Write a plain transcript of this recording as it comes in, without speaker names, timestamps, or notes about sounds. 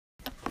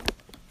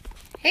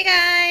Hey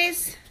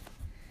guys,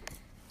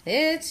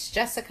 it's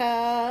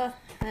Jessica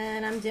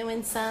and I'm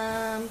doing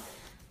some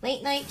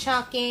late night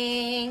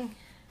chalking,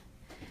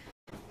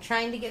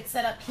 trying to get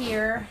set up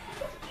here.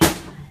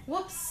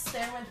 Whoops,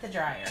 there went the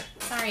dryer.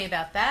 Sorry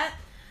about that.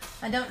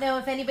 I don't know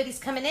if anybody's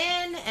coming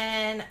in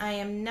and I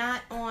am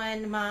not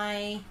on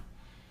my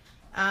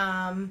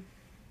my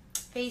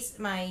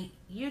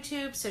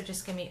YouTube, so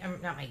just give me,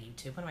 not my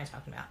YouTube, what am I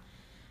talking about?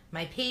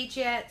 My page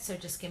yet, so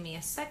just give me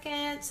a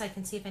second so I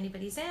can see if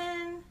anybody's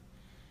in.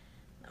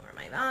 Lower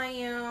my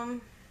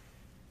volume.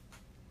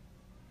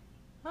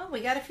 Well,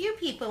 we got a few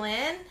people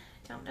in.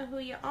 Don't know who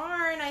you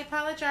are, and I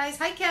apologize.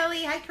 Hi,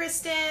 Kelly. Hi,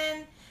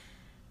 Kristen.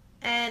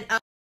 And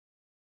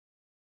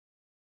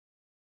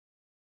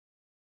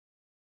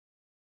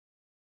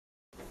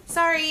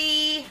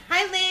sorry.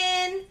 Hi,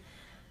 Lynn.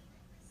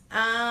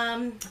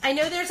 I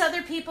know there's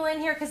other people in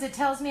here because it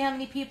tells me how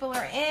many people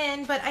are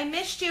in, but I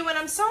missed you, and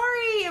I'm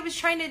sorry. I was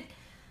trying to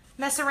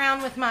mess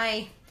around with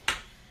my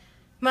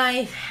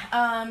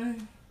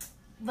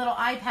little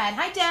iPad.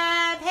 Hi,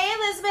 Deb. Hey,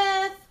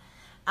 Elizabeth.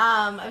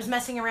 I was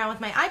messing around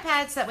with my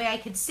iPad so that way I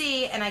could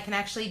see, and I can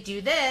actually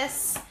do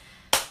this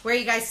where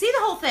you guys see the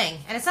whole thing,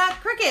 and it's not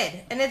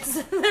crooked, and it's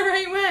the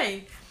right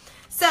way.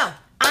 So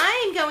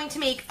I'm going to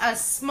make a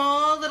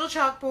small little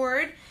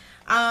chalkboard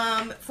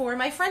for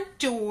my front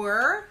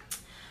door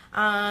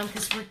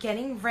because we're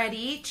getting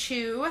ready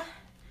to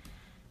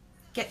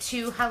get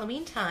to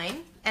Halloween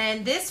time.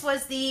 And this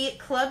was the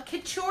Club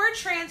Couture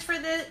Transfer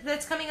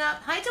that's coming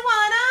up. Hi,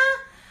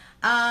 Tawana.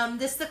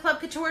 This is the Club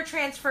Couture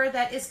Transfer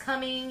that is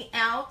coming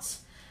out.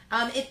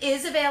 It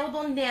is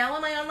available now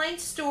in my online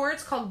store.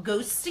 It's called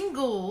Ghosts and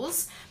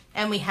Ghouls.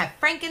 And we have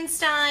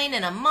Frankenstein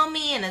and a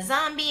mummy and a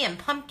zombie and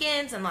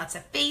pumpkins and lots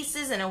of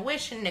faces and a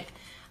witch and a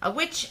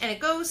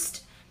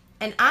ghost.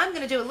 And I'm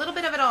going to do a little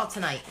bit of it all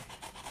tonight.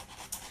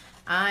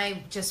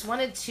 I just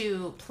wanted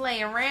to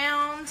play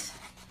around,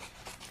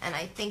 and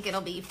I think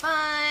it'll be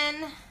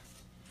fun.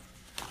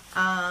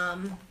 Hi,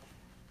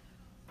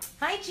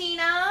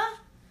 Gina.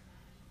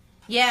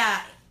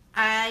 Yeah,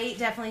 I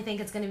definitely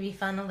think it's going to be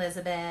fun,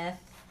 Elizabeth.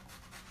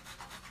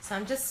 So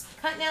I'm just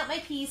cutting out my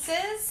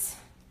pieces,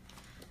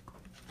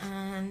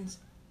 and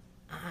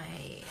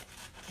I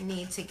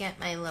need to get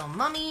my little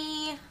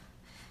mummy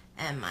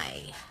and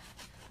my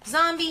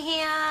zombie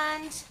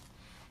hand.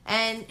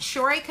 And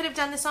sure, I could have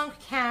done this on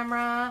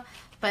camera,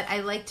 but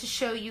I like to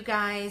show you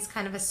guys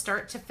kind of a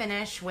start to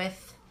finish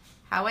with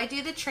how I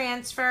do the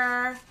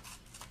transfer.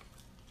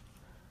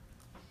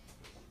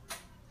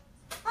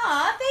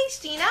 Aw, thanks,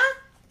 Gina.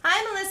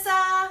 Hi,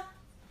 Melissa.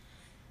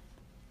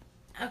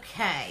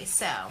 Okay,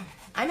 so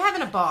I'm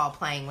having a ball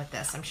playing with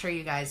this. I'm sure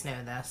you guys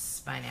know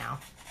this by now.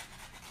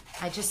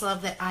 I just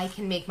love that I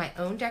can make my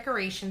own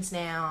decorations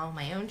now,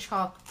 my own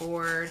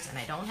chalkboards, and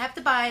I don't have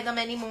to buy them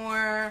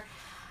anymore.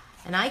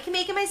 And I can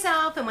make it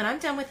myself, and when I'm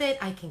done with it,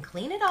 I can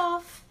clean it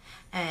off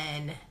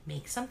and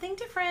make something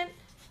different.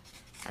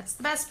 That's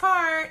the best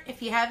part.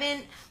 If you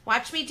haven't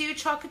watched me do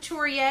Chalk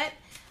Couture yet,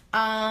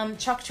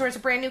 Chalk Couture is a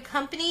brand new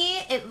company.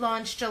 It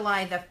launched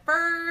July the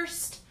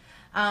 1st.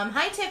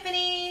 Hi,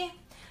 Tiffany.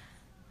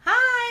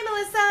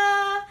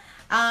 Hi,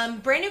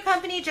 Melissa. Brand new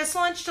company, just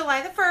launched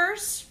July the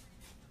 1st.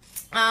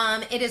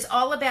 It is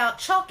all about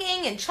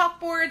chalking and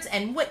chalkboards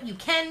and what you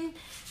can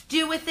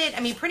do with it.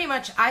 I mean, pretty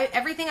much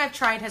everything I've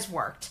tried has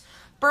worked.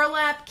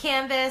 Burlap,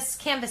 canvas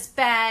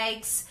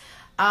bags,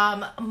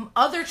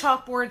 other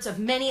chalkboards of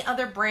many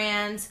other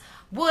brands,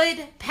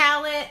 wood,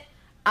 palette,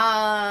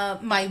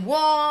 my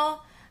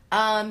wall,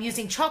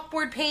 using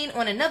chalkboard paint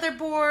on another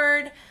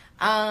board,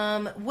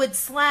 wood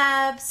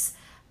slabs,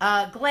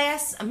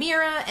 glass, a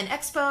mirror, an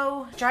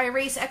expo, dry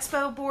erase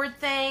expo board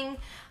thing,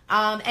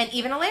 and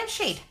even a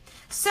lampshade.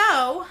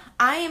 So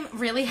I am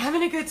really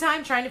having a good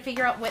time trying to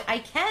figure out what I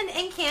can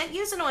and can't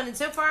use it on. And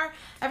so far,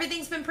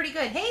 everything's been pretty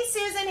good. Hey,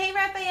 Susan. Hey,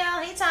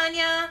 Raphael. Hey,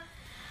 Tanya.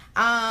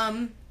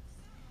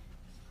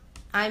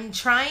 I'm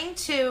trying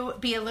to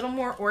be a little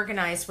more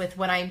organized with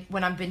what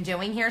I've been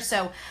doing here.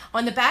 So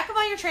on the back of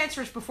all your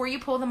transfers, before you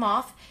pull them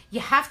off, you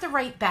have to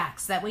write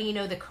back. So that way you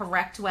know the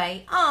correct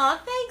way.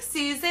 Aw, thanks,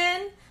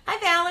 Susan. Hi,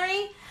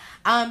 Valerie.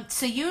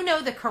 So you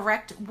know the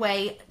correct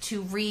way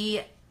to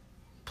replace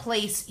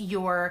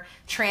your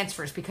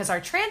transfers, because our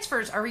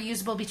transfers are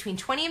reusable between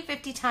 20 and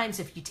 50 times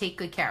if you take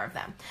good care of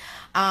them.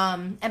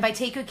 And by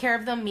take good care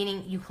of them,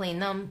 meaning you clean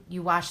them,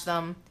 you wash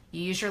them,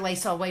 you use your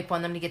Lysol wipe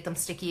on them to get them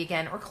sticky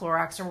again, or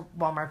Clorox or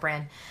Walmart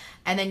brand,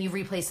 and then you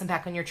replace them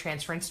back on your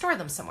transfer and store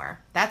them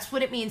somewhere. That's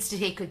what it means to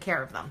take good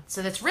care of them.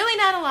 So that's really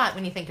not a lot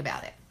when you think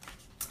about it.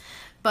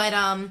 But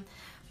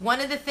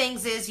one of the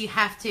things is you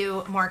have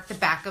to mark the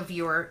back of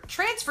your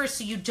transfer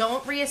so you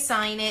don't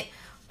reassign it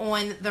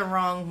on the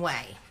wrong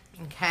way.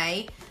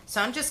 Okay, so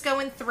I'm just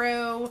going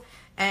through,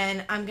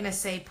 and I'm going to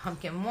say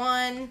pumpkin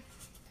 1,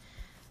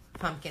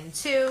 pumpkin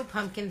 2,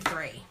 pumpkin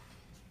 3.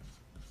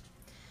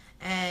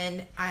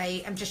 And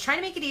I'm just trying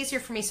to make it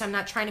easier for me, so I'm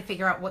not trying to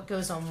figure out what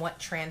goes on what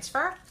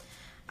transfer,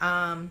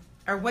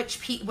 or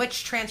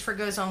which transfer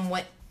goes on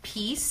what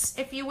piece,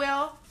 if you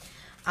will.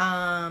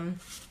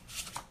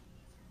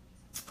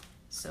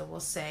 So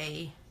we'll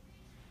say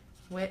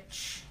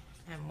which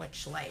and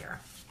which layer.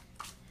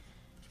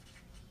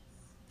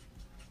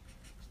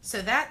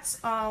 So that's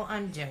all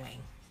I'm doing.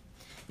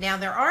 Now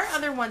there are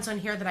other ones on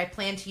here that I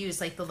plan to use,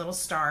 like the little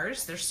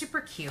stars. They're super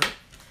cute.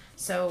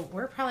 So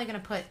we're probably gonna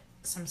put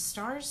some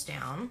stars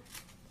down.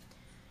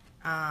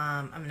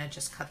 I'm gonna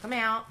just cut them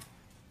out.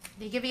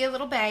 They give you a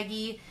little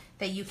baggie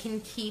that you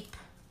can keep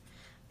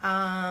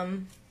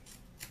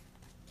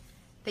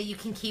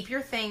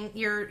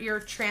your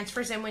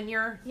transfers in when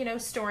you're, you know,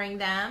 storing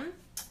them.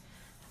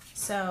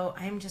 So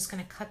I'm just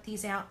gonna cut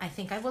these out. I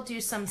think I will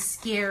do some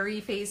scary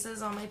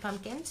faces on my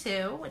pumpkin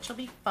too, which will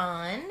be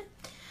fun.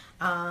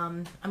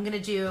 I'm gonna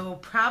do,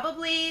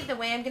 probably the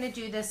way I'm gonna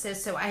do this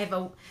is, so I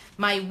have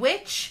my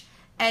witch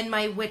and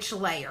my witch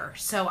layer.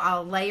 So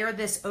I'll layer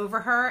this over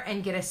her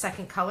and get a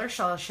second color.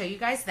 So I'll show you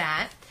guys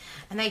that.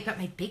 And I've got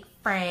my big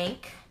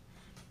Frank.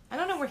 I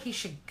don't know where he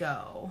should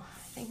go. I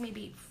think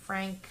maybe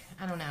Frank,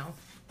 I don't know.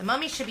 The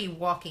mummy should be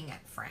walking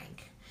at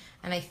Frank.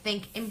 And I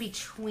think in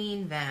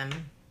between them,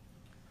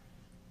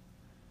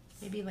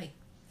 maybe like,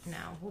 no,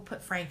 we'll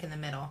put Frank in the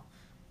middle.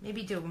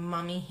 Maybe do a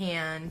mummy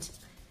hand.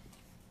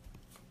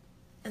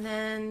 And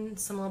then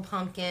some little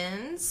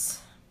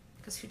pumpkins,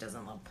 because who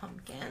doesn't love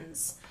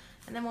pumpkins?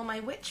 And then will my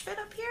witch fit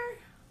up here?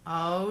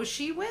 Oh,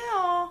 she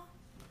will.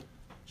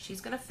 She's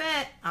gonna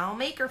fit. I'll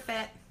make her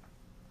fit.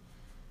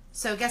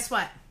 So guess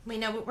what? We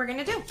know what we're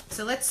gonna do.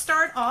 So let's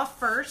start off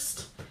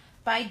first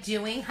by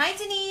doing, hi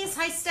Denise,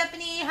 hi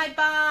Stephanie, hi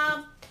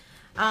Bob.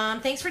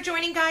 Thanks for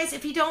joining, guys.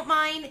 If you don't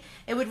mind,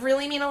 it would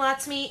really mean a lot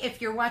to me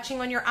if you're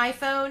watching on your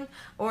iPhone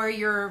or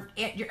your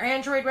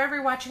Android, wherever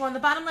you're watching. On the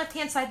bottom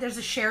left-hand side, there's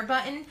a share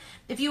button.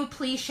 If you would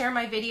please share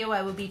my video,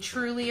 I would be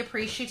truly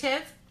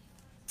appreciative.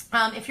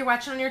 If you're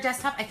watching on your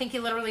desktop, I think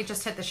you literally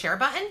just hit the share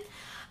button.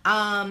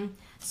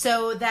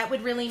 So that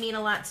would really mean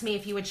a lot to me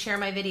if you would share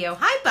my video.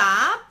 Hi,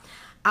 Bob.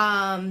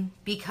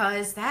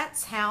 Because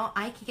that's how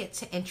I can get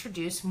to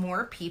introduce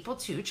more people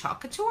to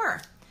Chalk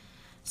Couture.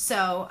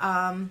 So,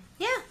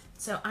 yeah.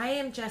 So I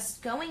am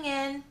just going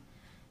in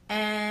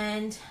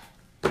and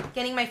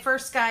getting my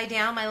first guy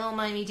down, my little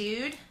mummy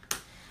dude.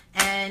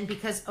 And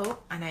because, oh,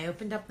 and I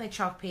opened up my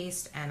chalk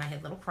paste and I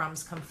had little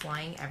crumbs come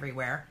flying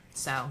everywhere.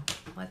 So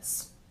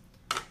let's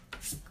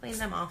clean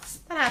them off.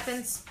 That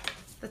happens.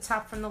 The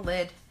top from the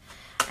lid.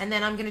 And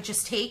then I'm going to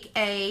just take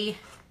a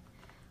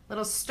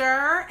little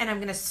stir and I'm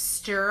going to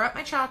stir up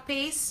my chalk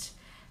paste.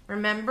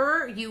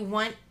 Remember, you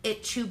want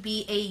it to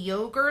be a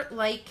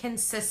yogurt-like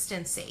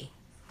consistency.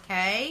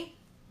 Okay?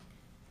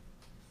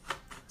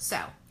 So,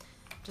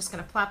 just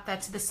going to plop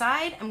that to the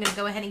side. I'm going to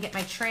go ahead and get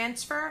my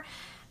transfer,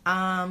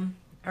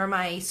 or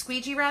my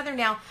squeegee rather.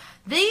 Now,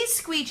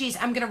 these squeegees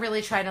I'm going to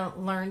really try to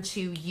learn to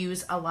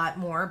use a lot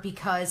more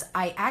because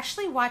I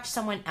actually watched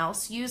someone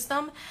else use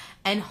them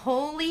and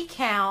holy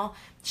cow,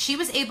 she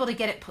was able to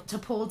get it to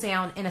pull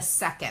down in a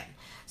second.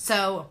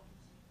 So,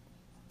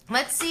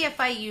 let's see if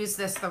I use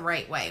this the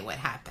right way, what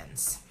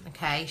happens.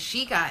 Okay,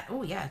 she got,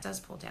 oh yeah, it does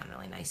pull down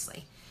really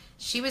nicely.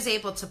 She was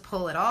able to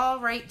pull it all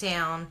right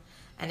down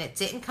and it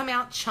didn't come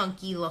out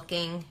chunky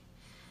looking.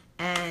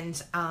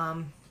 And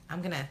I'm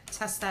going to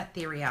test that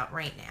theory out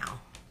right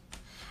now.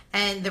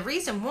 And the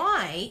reason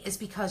why is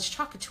because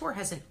Chalk Couture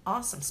has an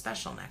awesome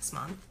special next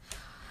month.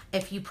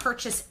 If you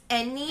purchase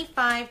any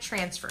 5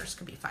 transfers,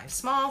 could be 5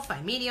 small,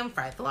 5 medium,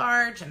 5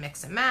 large, a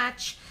mix and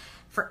match.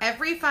 For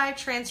every 5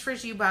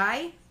 transfers you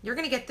buy, you're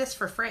going to get this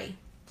for free.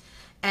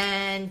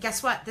 And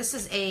guess what? This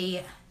is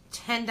a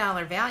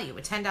 $10 value,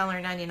 a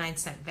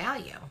 $10.99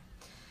 value.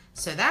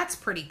 So that's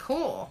pretty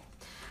cool.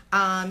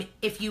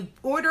 If you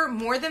order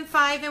more than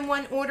 5 in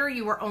one order,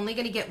 you are only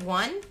going to get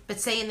 1. But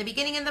say in the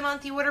beginning of the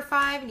month you order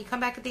 5 and you come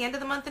back at the end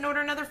of the month and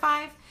order another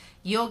 5,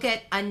 you'll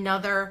get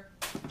another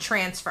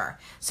transfer.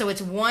 So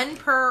it's 1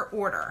 per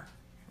order.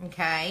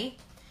 Okay?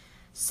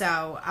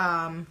 So,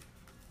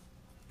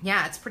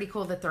 yeah, it's pretty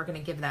cool that they're going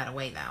to give that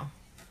away, though.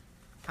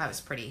 I was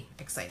pretty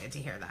excited to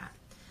hear that.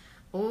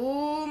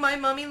 Oh, my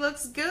mummy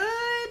looks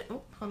good.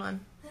 Oh, hold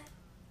on.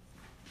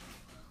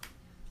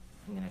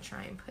 I'm going to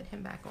try and put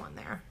him back on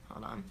there.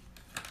 Hold on.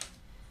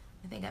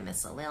 I think I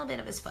missed a little bit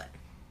of his foot.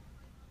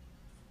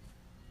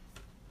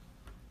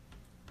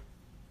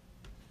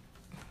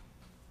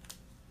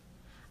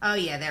 Oh,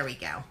 yeah, there we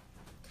go.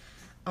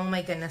 Oh,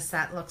 my goodness,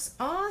 that looks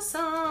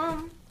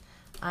awesome.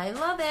 I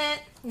love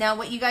it. Now,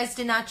 what you guys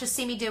did not just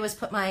see me do is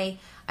put I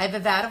have a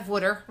vat of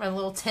water, a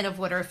little tin of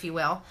water, if you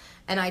will,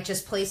 and I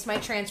just placed my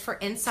transfer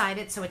inside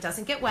it so it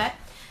doesn't get wet,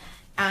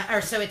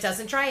 or so it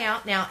doesn't dry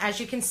out. Now, as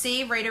you can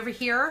see right over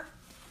here,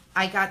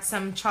 I got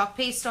some chalk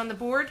paste on the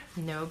board.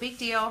 No big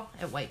deal.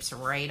 It wipes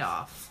right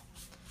off.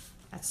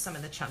 That's some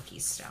of the chunky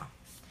stuff.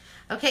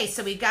 Okay,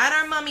 so we've got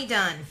our mummy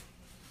done.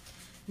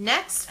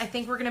 Next, I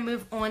think we're going to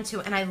move on to,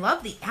 and I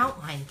love the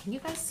outline. Can you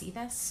guys see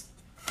this?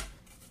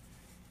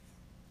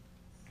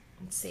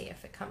 Let's see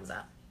if it comes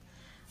up.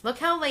 Look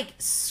how like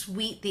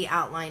sweet the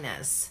outline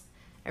is.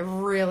 I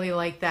really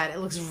like that. It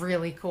looks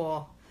really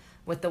cool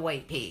with the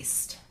white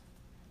paste.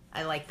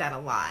 I like that a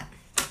lot.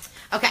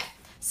 Okay,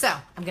 so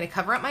I'm going to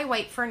cover up my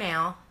white for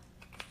now.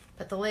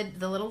 Put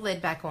the little lid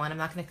back on. I'm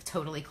not going to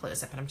totally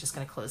close it, but I'm just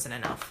going to close it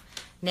enough.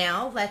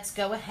 Now let's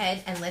go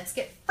ahead and let's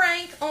get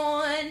Frank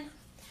on.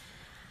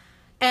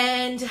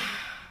 And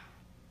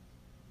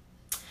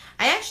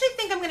I actually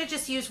think I'm going to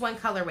just use one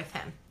color with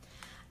him.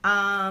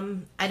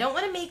 I don't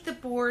want to make the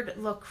board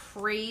look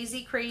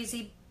crazy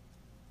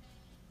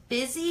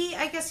busy,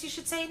 I guess you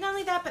should say. Not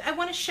only that, but I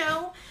want to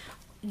show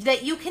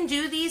that you can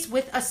do these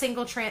with a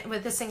single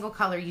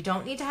color. You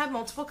don't need to have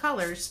multiple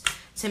colors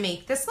to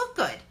make this look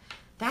good.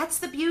 That's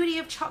the beauty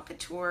of Chalk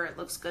Couture. It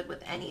looks good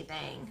with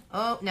anything.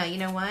 Oh, now you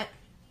know what?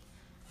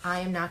 I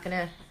am not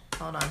gonna,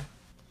 hold on.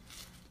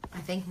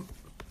 I think,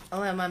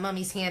 although my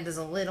mommy's hand is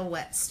a little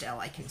wet still,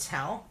 I can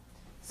tell.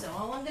 So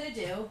all I'm gonna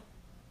do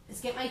is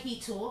get my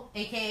heat tool,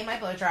 AKA my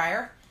blow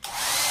dryer,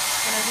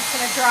 and I'm just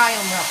gonna dry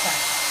them real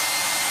quick.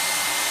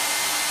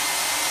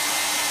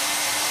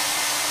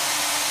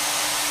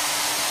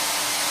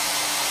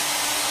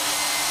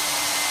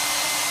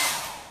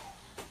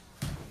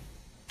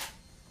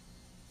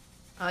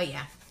 Oh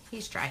yeah,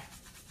 he's dry.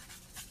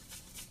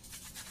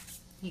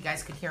 You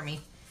guys could hear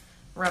me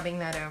rubbing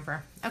that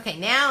over. Okay,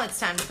 now it's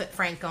time to put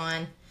Frank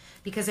on,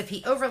 because if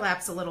he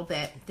overlaps a little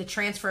bit, the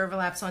transfer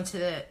overlaps onto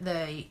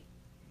the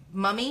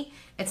mummy,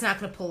 it's not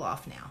going to pull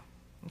off now.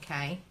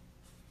 Okay.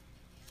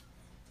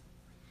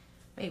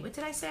 Wait, what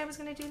did I say I was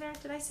going to do there?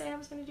 Did I say I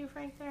was going to do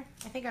Frank there?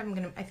 I think I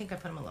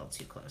put him a little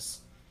too close.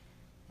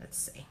 Let's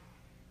see.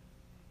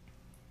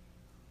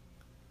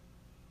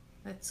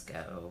 Let's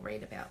go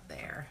right about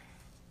there.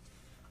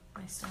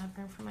 I still have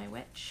room for my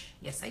witch?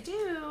 Yes, I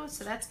do.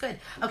 So that's good.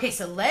 Okay,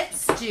 so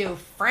let's do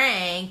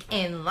Frank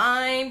in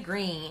lime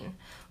green.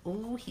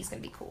 Ooh, he's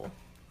going to be cool.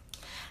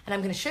 And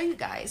I'm going to show you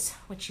guys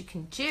what you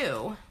can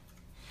do.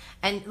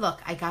 And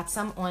look, I got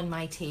some on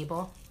my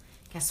table.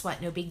 Guess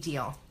what? No big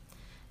deal.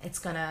 It's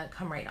going to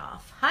come right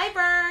off. Hi,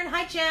 Bern.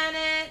 Hi,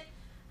 Janet.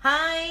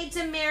 Hi,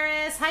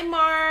 Damaris. Hi,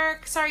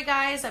 Mark. Sorry,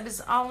 guys. I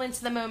was all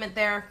into the moment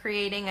there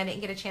creating. I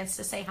didn't get a chance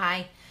to say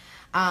hi.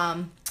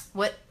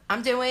 What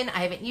I'm doing, I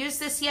haven't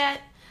used this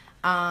yet.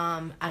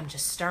 I'm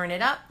just stirring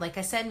it up. Like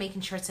I said,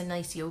 making sure it's a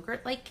nice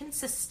yogurt-like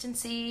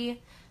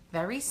consistency.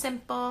 Very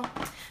simple.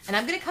 And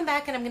I'm going to come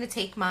back and I'm going to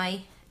take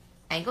my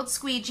angled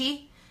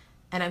squeegee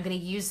and I'm going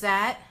to use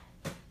that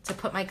to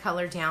put my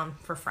color down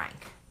for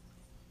Frank.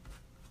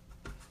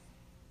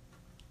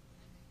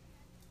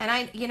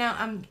 And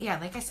yeah,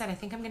 like I said, I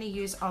think I'm going to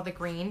use all the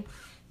green,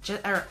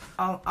 or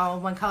all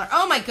one color.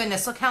 Oh my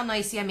goodness, look how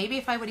nice. Yeah, maybe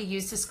if I would have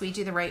used the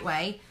squeegee the right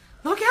way.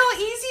 Look how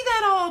easy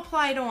that all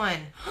applied on.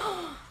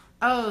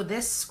 Oh,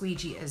 this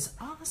squeegee is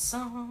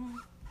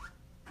awesome.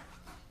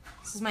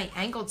 This is my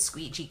angled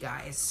squeegee,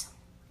 guys.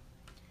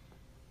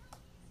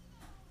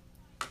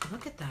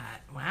 Look at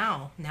that.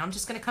 Wow. Now I'm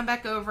just going to come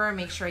back over and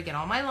make sure I get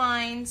all my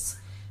lines.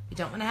 We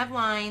don't want to have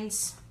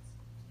lines.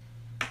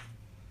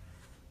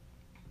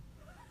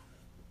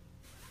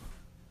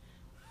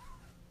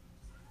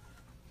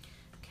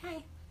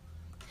 Okay.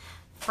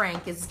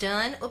 Frank is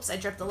done. Oops, I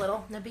dripped a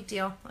little. No big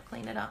deal. I'll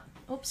clean it up.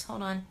 Oops,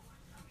 hold on.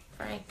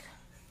 Frank.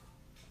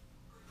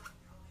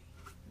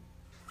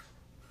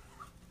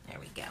 There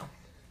we go.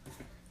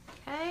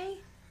 Okay.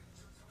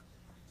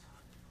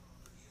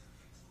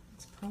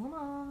 Let's pull them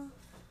off.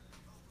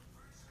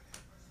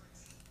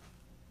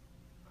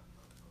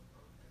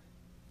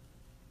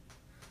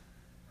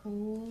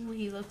 Oh,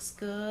 he looks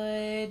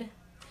good.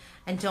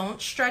 And don't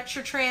stretch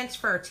your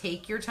transfer.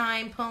 Take your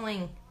time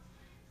pulling.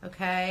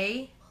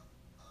 Okay.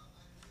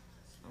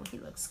 Oh, he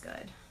looks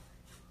good.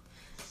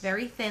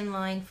 Very thin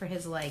line for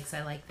his legs.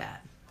 I like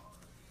that.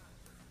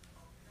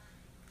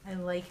 I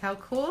like how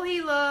cool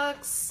he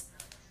looks.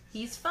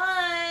 He's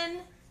fun.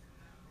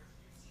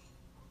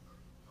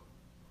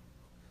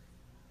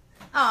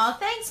 Oh,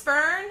 thanks,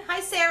 Bern. Hi,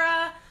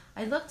 Sarah.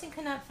 I looked and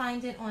could not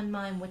find it on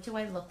mine. What do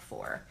I look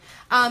for?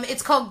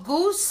 It's called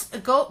Ghosts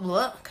and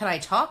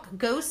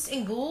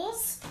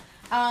Ghouls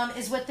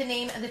is what the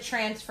name of the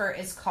transfer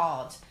is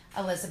called,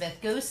 Elizabeth.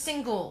 Ghosts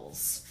and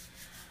Ghouls.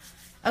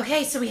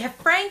 Okay, so we have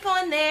Frank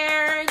on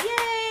there.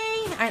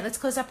 Yay! All right, let's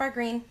close up our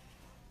green.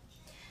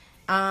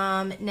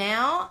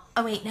 Now,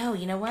 oh wait, no,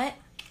 you know what?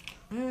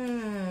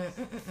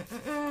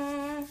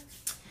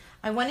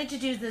 I wanted to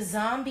do the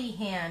zombie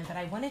hand, but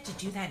I wanted to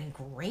do that in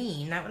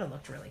green. That would have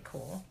looked really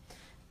cool.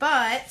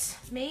 But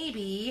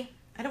maybe,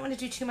 I don't want to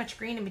do too much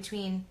green in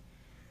between.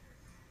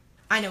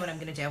 I know what I'm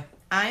going to do.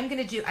 I am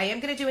going to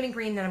do it in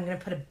green, then I'm going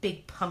to put a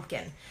big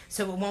pumpkin.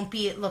 So it won't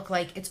look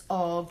like it's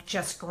all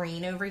just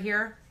green over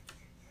here.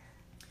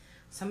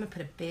 So I'm going to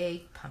put a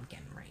big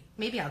pumpkin, right?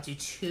 Maybe I'll do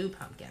 2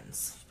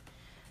 pumpkins.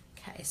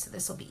 Okay, so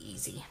this will be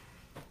easy.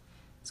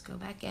 Let's go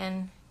back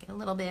in, get a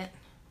little bit.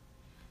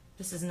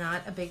 This is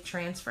not a big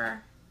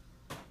transfer.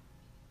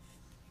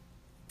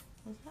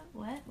 Was that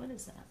wet? What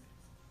is that?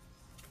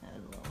 That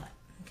was a little wet.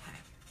 Okay.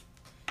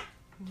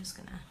 I'm just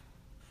going to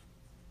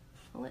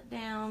pull it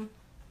down.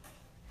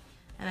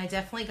 And I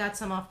definitely got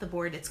some off the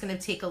board. It's going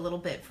to take a little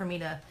bit for me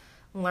to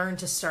learn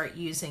to start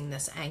using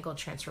this angle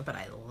transfer, but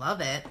I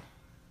love it.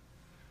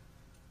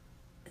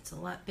 It's a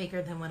lot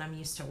bigger than what I'm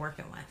used to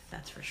working with,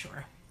 that's for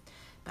sure.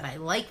 But I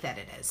like that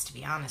it is, to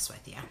be honest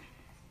with you.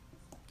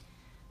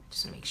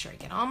 Just want to make sure I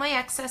get all my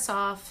excess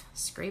off,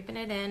 scraping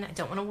it in. I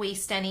don't want to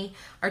waste any.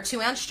 Our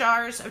 2-ounce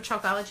jars of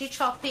Chalkology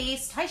chalk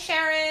paste. Hi,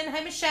 Sharon.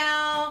 Hi,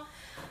 Michelle.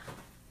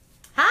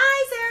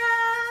 Hi,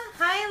 Sarah.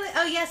 Hi.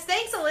 Oh, yes.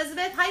 Thanks,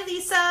 Elizabeth. Hi,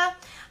 Lisa.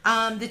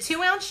 The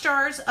 2-ounce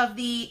jars of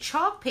the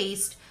chalk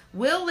paste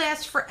will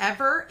last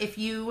forever if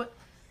you,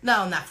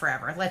 no, not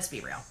forever. Let's be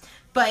real.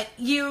 But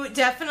you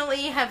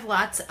definitely have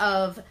lots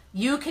of,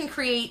 you can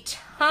create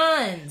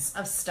tons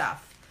of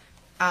stuff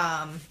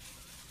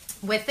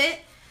with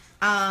it.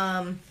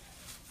 Tons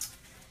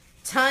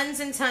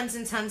and tons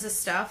and tons of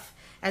stuff,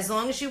 as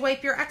long as you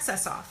wipe your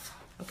excess off,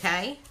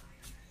 okay?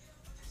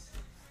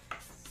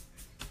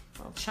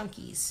 Little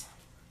chunkies.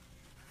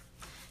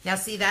 Now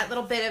see, that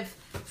little bit of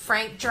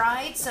Frank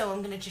dried, so I'm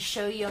going to just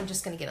show you. I'm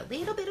just going to get a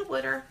little bit of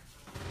water,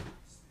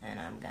 and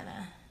I'm going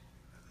to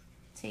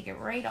take it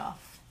right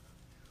off.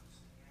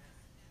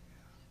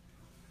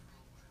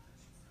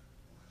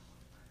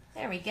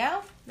 There we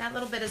go. That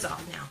little bit is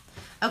off now.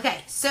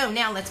 Okay, so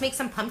now let's make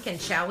some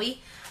pumpkins, shall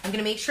we? I'm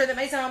going to make sure that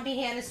my zombie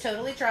hand is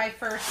totally dry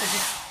first.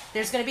 So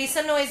there's going to be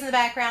some noise in the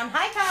background.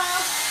 Hi,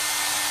 Kyle.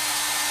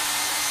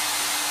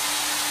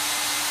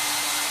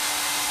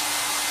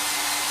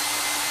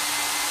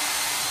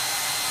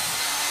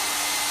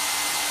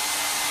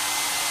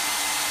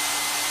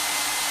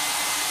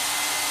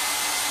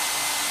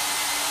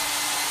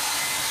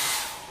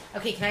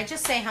 Okay, can I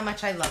just say how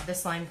much I love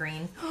this lime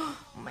green? Oh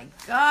my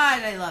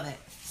God, I love it.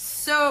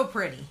 So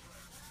pretty.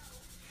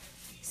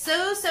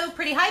 So, so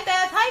pretty. Hi,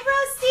 Beth. Hi,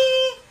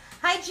 Rusty.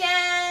 Hi,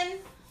 Jen.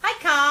 Hi,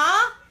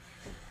 Ka.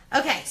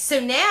 Okay, so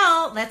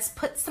now let's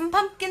put some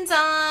pumpkins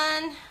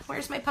on.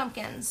 Where's my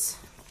pumpkins?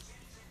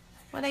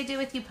 What'd I do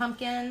with you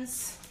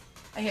pumpkins?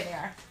 Oh, here they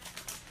are.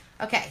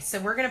 Okay, so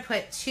we're going to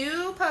put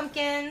 2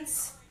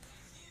 pumpkins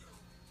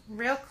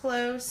real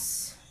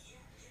close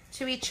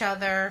to each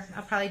other.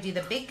 I'll probably do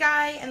the big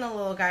guy and the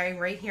little guy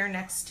right here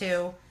next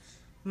to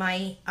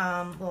my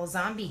little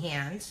zombie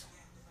hand.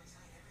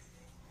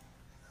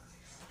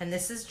 And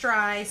this is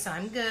dry, so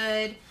I'm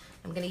good.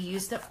 I'm going to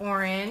use the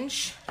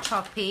orange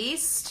chalk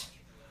paste.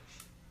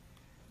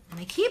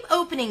 And I keep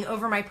opening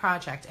over my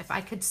project. If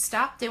I could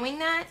stop doing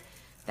that,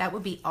 that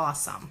would be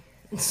awesome.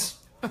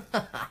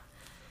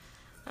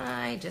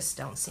 I just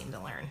don't seem to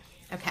learn.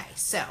 Okay,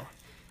 so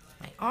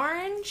my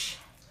orange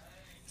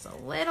is a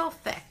little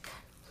thick.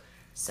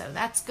 So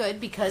that's good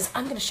because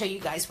I'm going to show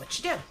you guys what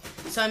you do.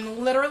 So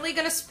I'm literally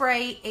going to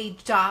spray a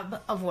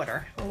dab of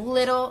water.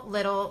 Little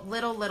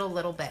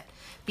bit.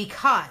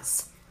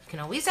 Because you can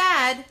always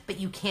add, but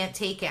you can't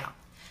take out.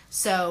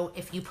 So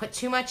if you put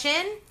too much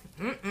in,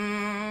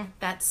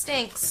 that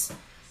stinks.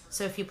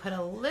 So if you put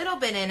a little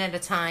bit in at a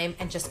time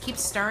and just keep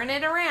stirring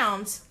it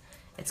around,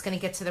 it's going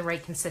to get to the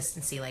right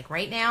consistency. Like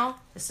right now,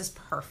 this is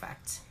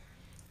perfect.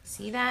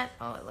 See that?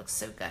 Oh, it looks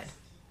so good.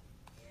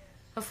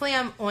 Hopefully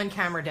I'm on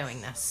camera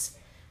doing this.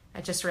 I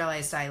just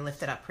realized I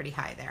lifted up pretty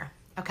high there.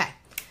 Okay,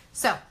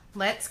 so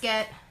let's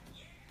get,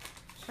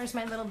 where's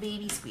my little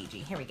baby squeegee?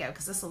 Here we go,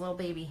 because this is a little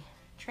baby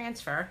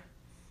transfer.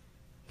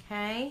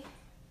 Okay,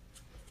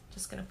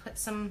 just gonna put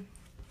some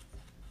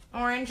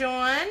orange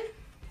on.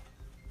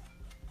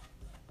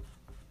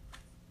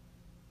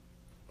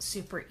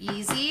 Super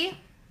easy.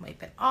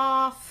 Wipe it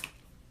off.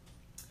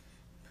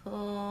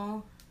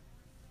 Pull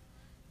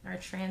our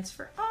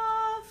transfer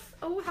off.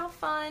 Oh, how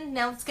fun.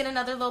 Now let's get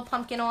another little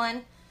pumpkin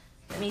on.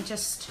 Let me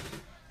just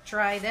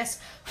dry this.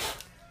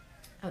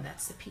 Oh,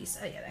 that's the piece.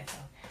 Oh, yeah, that's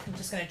all. I'm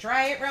just going to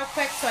dry it real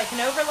quick so I can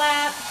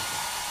overlap.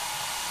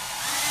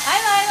 Hi,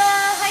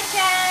 Lila. Hi,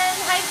 Jen.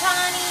 Hi,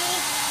 Connie.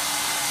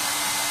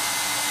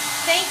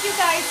 Thank you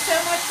guys so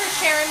much for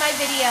sharing my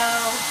video.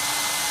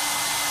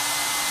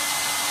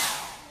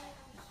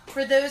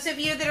 For those of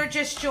you that are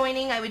just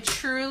joining, I would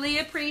truly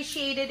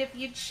appreciate it if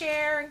you'd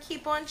share and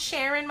keep on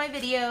sharing my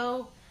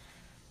video.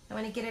 I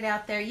want to get it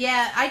out there.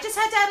 Yeah, I just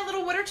had to add a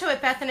little water to it,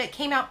 Beth, and it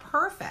came out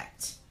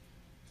perfect.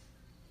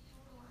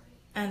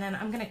 And then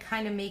I'm going to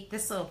kind of make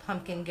this little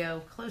pumpkin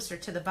go closer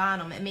to the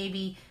bottom and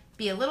maybe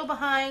be a little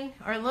behind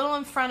or a little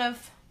in front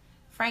of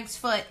Frank's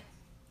foot.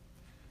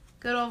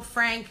 Good old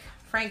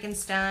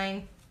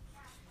Frankenstein.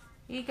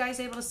 Are you guys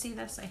able to see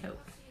this? I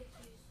hope.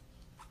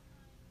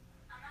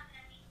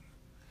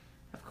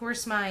 Of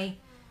course, hi,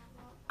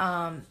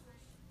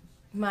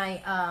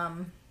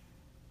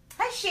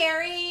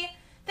 Sherry.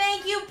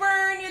 Thank you,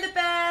 Bern. You're the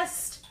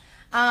best.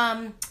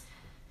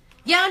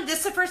 Yeah, this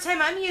is the first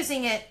time I'm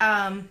using it,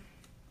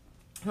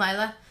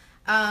 Lila.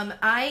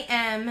 I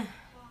am,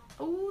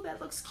 oh, that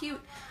looks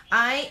cute.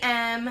 I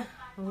am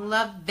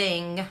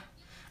loving,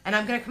 and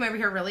I'm going to come over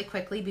here really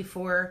quickly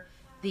before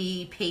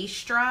the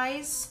paste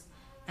dries.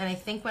 And I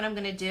think what I'm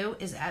going to do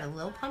is add a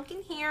little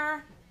pumpkin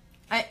here.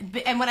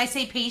 And when I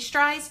say paste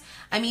dries,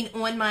 I mean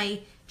on my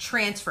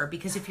transfer.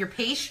 Because if your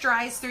paste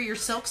dries through your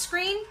silk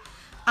screen,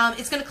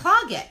 it's going to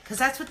clog it, because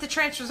that's what the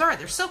transfers are.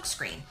 They're silk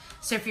screen.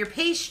 So if your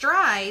paste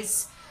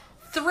dries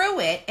through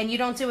it and you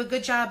don't do a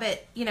good job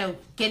at, you know,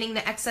 getting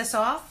the excess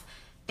off,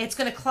 it's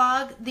going to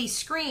clog the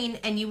screen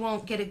and you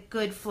won't get a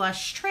good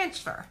flush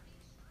transfer.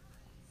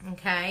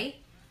 Okay?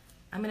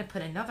 I'm going to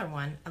put another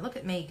one. Look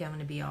at me going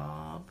to be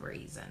all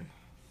brazen.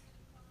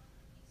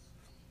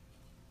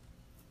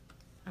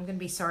 I'm going to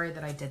be sorry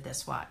that I did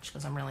this, watch,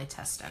 because I'm really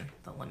testing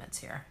the limits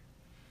here.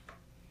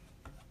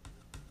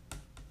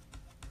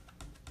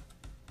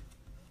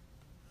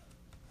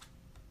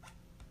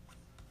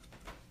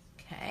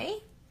 Okay.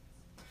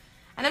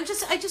 And I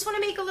just want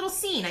to make a little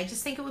scene. I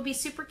just think it would be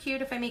super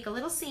cute if I make a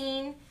little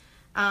scene.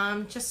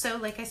 Just so,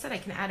 like I said, I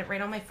can add it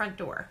right on my front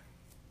door.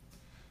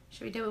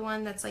 Should we do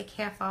one that's like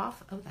half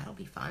off? Oh, that'll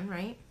be fun,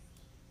 right?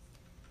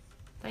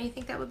 Don't you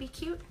think that would be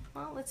cute?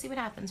 Well, let's see what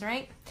happens,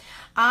 right?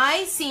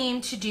 I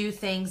seem to do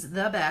things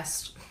the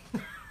best.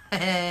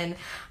 And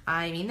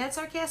I mean that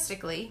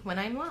sarcastically when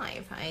I'm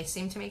live. I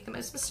seem to make the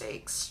most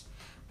mistakes.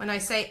 When I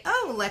say,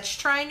 oh, let's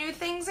try new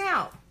things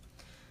out.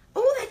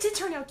 Oh, that did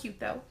turn out cute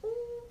though.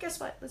 Ooh, guess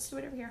what? Let's do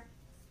it over here.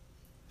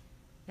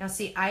 Now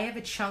see, I have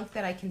a chunk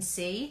that I can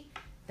see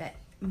that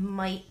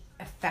might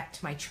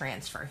affect my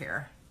transfer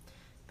here.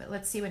 But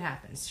let's see what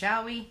happens,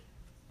 shall we?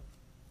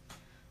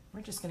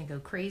 We're just gonna go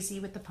crazy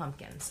with the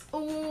pumpkins.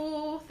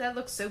 Oh, that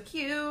looks so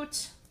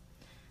cute.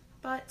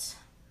 But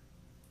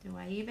do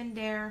I even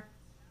dare?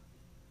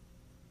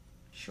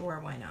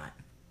 Sure, why not?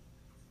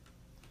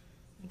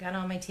 I got it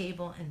on my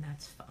table and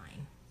that's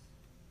fine.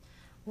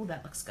 Oh,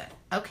 that looks good.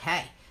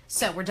 Okay,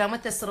 so we're done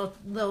with this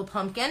little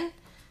pumpkin.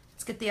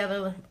 Let's get the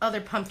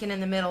other pumpkin in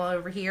the middle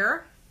over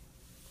here.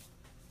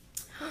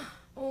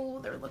 Oh,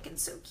 they're looking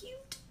so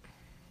cute.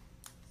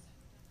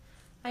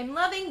 I'm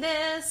loving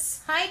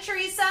this. Hi,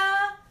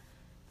 Teresa.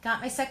 Got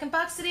my second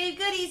box today of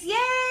goodies.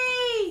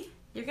 Yay!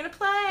 You're gonna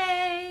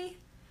play.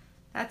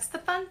 That's the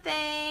fun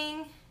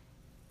thing.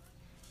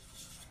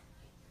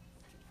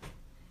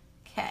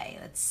 Okay,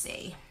 let's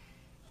see.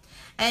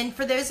 And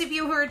for those of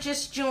you who are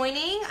just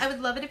joining, I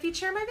would love it if you'd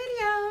share my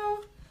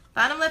video.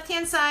 Bottom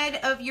left-hand side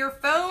of your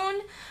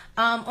phone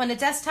on a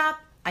desktop,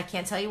 I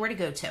can't tell you where to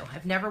go to.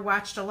 I've never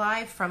watched a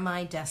live from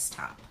my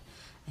desktop.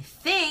 I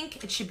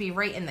think it should be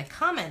right in the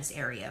comments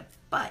area,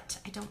 but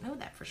I don't know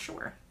that for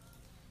sure.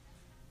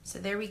 So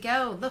there we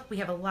go. Look, we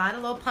have a lot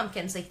of little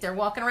pumpkins, like they're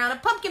walking around a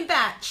pumpkin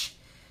patch.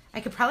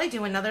 I could probably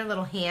do another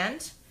little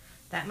hand.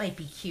 That might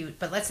be cute,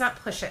 but let's not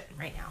push it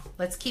right now.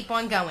 Let's keep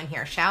on going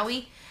here, shall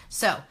we?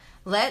 So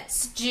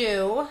let's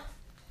do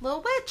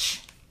Little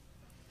Witch.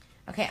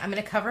 Okay, I'm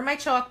gonna cover my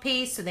chalk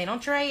paste so they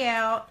don't dry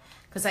out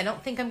because I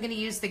don't think I'm gonna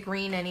use the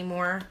green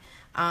anymore.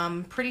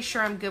 I'm pretty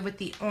sure I'm good with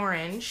the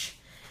orange.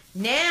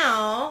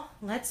 Now,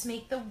 let's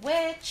make the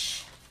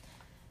witch.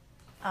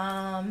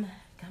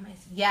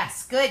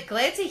 Yes, good,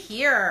 glad to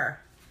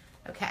hear.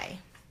 Okay,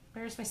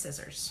 where's my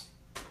scissors?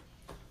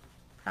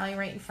 Probably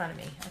right in front of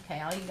me. Okay,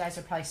 all you guys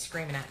are probably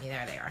screaming at me.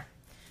 There they are.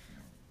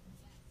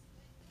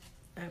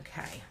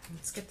 Okay,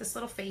 let's get this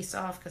little face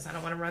off because I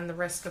don't want to run the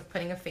risk of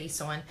putting a face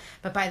on.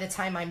 But by the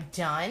time I'm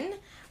done,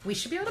 we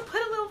should be able to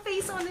put a little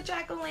face on the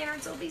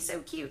jack-o'-lanterns. It'll be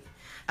so cute.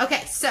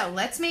 Okay, so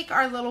let's make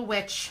our little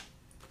witch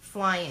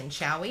fly in,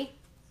 shall we?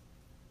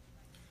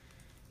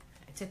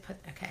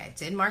 I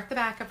did mark the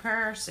back of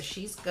her, so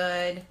she's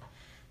good.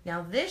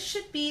 Now this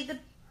should be the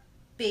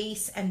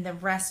base and the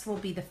rest will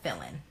be the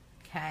fill-in,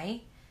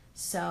 okay?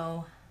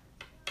 So,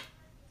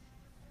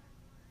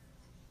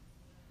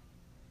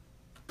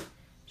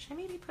 should I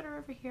maybe put her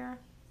over here?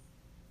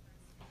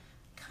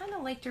 Kind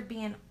of liked her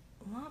being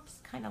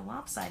kind of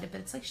lopsided,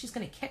 but it's like she's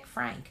going to kick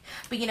Frank.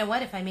 But you know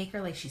what? If I make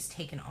her like she's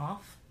taken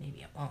off,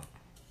 maybe it won't.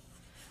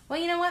 Well,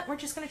 you know what? We're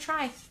just going to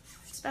try.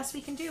 It's the best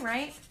we can do,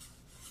 right?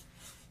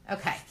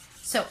 Okay,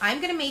 so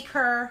I'm going to make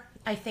her,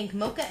 I think,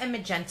 Mocha and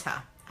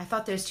Magenta. I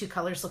thought those two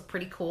colors look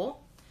pretty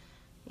cool.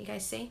 You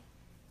guys see?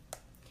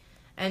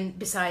 And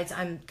besides,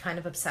 I'm kind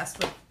of obsessed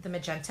with the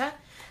magenta.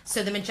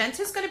 So the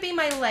magenta is going to be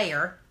my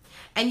layer.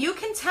 And you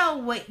can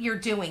tell what you're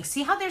doing.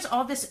 See how there's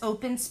all this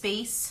open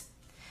space?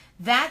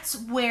 That's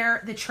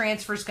where the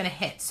transfer is going to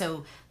hit.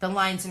 So the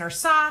lines in her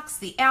socks,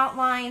 the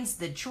outlines,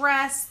 the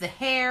dress, the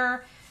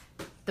hair,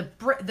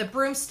 the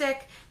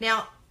broomstick.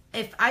 Now,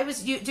 if I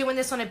was doing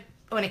this on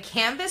a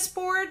canvas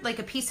board, like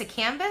a piece of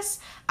canvas,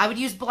 I would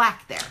use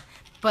black there.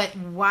 But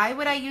why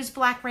would I use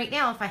black right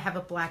now if I have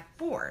a black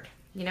board?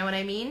 You know what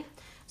I mean?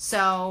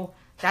 So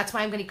that's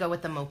why I'm going to go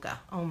with the Mocha.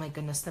 Oh my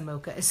goodness, the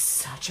Mocha is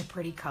such a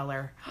pretty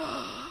color.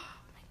 Oh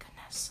my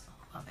goodness,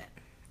 I love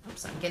it.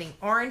 Oops, I'm getting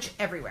orange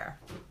everywhere.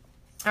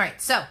 All right,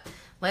 so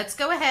let's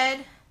go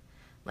ahead.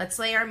 Let's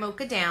lay our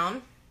Mocha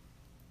down.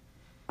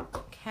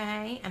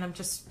 Okay, and I'm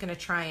just going to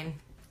try and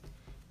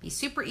be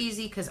super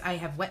easy because I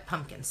have wet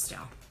pumpkins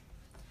still.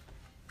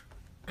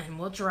 And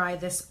we'll dry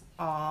this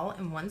all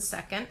in 1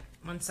 second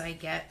once I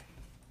get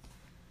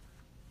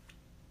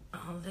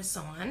all this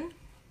on.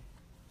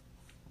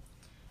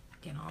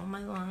 Get all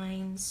my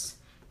lines,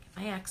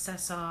 get my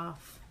excess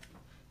off.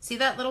 See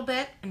that little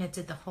bit? And it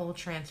did the whole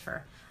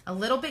transfer. A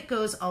little bit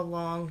goes a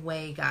long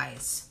way,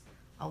 guys.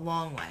 A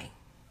long way.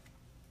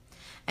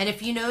 And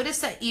if you notice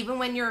that even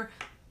when you're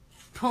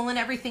pulling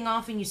everything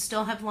off and you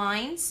still have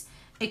lines,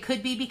 it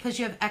could be because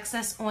you have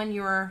excess on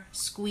your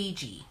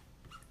squeegee.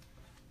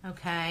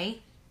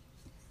 Okay?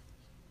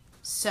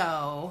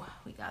 So,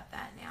 we got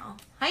that now.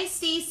 Hi,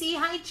 Stacy.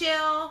 Hi,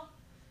 Jill.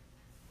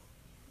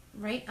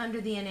 Right under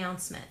the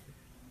announcement.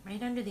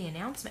 Right under the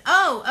announcement.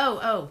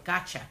 Oh,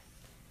 gotcha.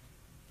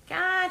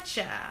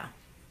 Gotcha.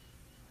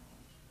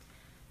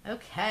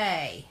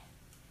 Okay.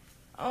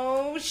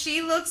 Oh,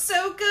 she looks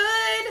so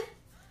good.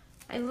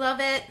 I love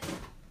it.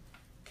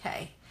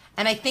 Okay.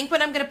 And I think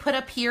what I'm going to put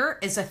up here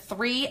is a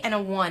 3 and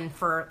a 1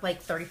 for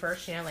like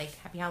 31st, you know, like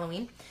Happy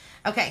Halloween.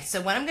 Okay,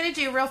 so what I'm going to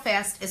do real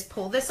fast is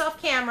pull this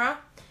off camera.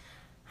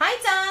 Hi,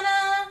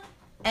 Donna.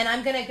 And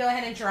I'm going to go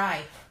ahead and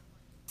dry.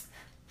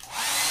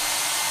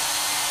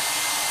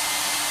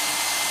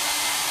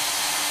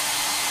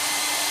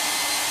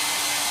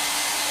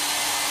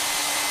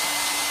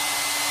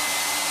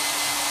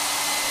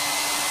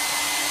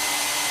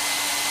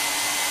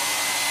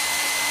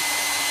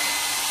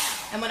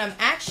 And what I'm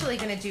actually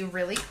going to do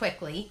really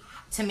quickly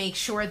to make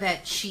sure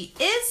that she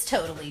is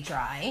totally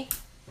dry.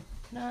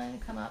 No, it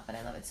didn't come up, but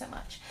I love it so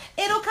much.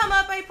 It'll come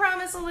up, I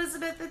promise,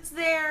 Elizabeth. It's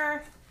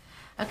there.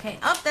 Okay.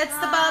 Oh, that's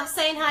the Bob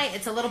saying hi.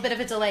 It's a little bit of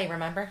a delay,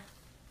 remember?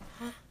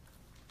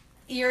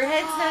 Your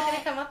head's not going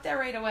to come up there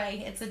right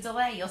away. It's a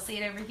delay. You'll see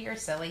it over here,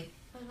 silly.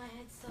 But my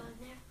head's still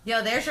in there.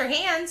 Yo, there's your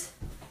hand,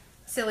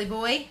 silly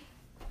boy.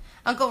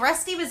 Uncle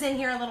Rusty was in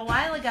here a little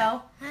while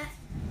ago.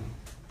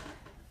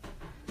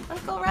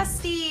 Uncle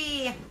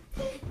Rusty.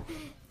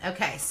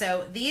 Okay,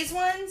 so these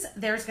ones,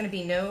 there's going to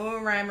be no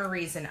rhyme or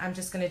reason. I'm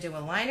just going to do a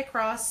line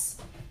across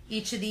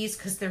each of these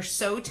because they're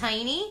so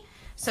tiny.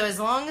 So as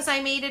long as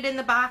I made it in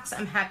the box,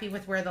 I'm happy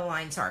with where the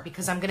lines are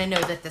because I'm going to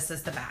know that this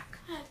is the back.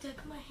 I have to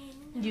put my hand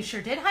in there. You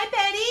sure did. Hi,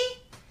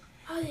 Betty.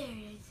 Oh, there it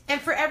is.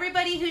 And for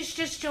everybody who's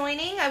just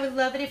joining, I would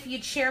love it if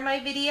you'd share my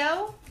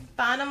video.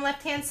 Bottom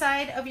left-hand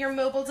side of your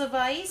mobile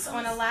device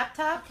on a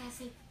laptop.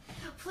 Okay,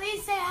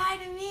 please say hi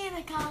to me in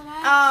the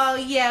comments. Oh,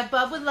 yeah.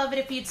 Bub would love it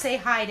if you'd say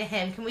hi to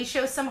him. Can we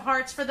show some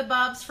hearts for the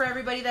Bubs for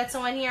everybody that's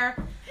on here?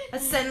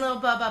 Let's send little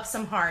Bub up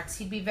some hearts.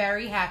 He'd be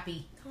very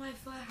happy. My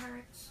foot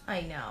hurts.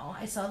 I know.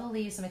 I saw the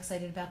leaves. I'm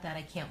excited about that.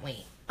 I can't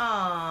wait.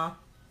 Aw.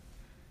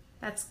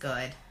 That's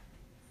good.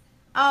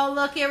 Oh,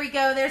 look. Here we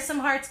go. There's some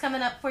hearts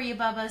coming up for you,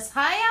 Bubbas.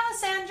 Hi,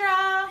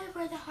 Alessandra.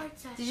 Where are the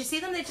hearts at? Did you see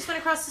them? They just went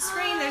across the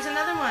screen. There's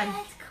another one.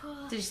 That's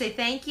cool. Did you say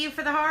thank you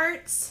for the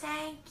hearts?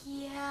 Thank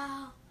you.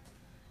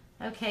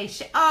 Okay.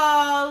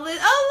 Oh, look,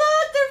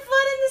 they're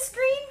flooding the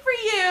screen for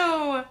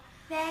you.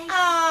 Thank you.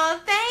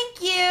 Oh,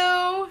 thank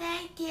you.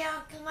 Thank you,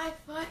 because my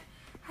foot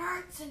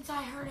hurts since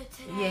I heard it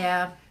today.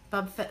 Yeah,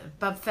 Bub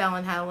fell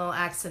and had a little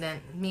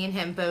accident. Me and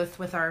him both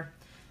with our...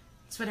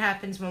 That's what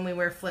happens when we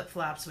wear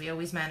flip-flops. We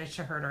always manage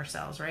to hurt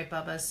ourselves, right,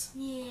 Bubbas?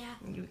 Yeah.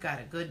 You got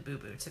a good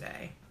boo-boo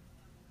today.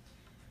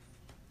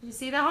 You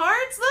see the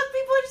hearts? Look,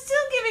 people are still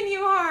giving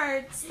you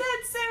hearts.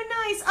 That's so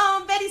nice.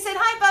 Oh, Betty said,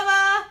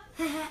 hi,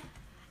 Bubba.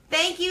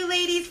 Thank you,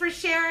 ladies, for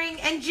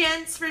sharing, and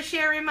gents for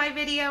sharing my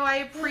video. I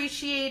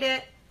appreciate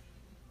it.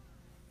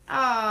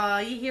 Oh,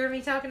 you hear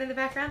me talking in the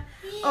background?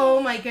 Yeah. Oh,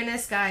 my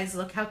goodness, guys.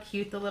 Look how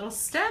cute the little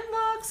stem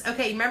looks.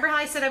 Okay, remember how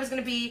I said I was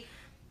going to be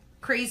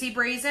crazy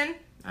brazen?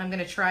 I'm going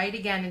to try it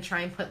again and try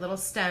and put little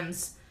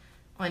stems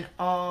on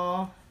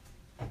all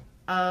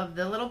of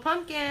the little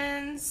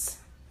pumpkins.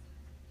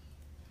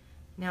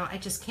 Now, I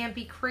just can't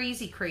be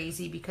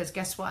crazy because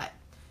guess what?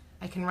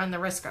 I can run the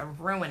risk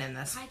of ruining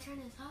this. Can I turn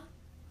this up?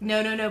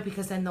 No,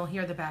 because then they'll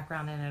hear the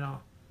background and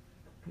it'll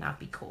not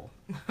be cool.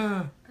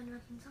 No,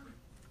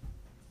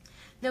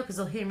 because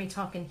they'll hear me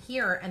talking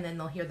here and then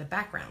they'll hear the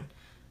background.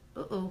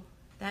 Uh-oh,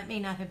 that may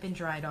not have been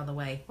dried all the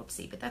way.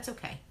 Whoopsie, but that's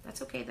okay.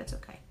 That's okay.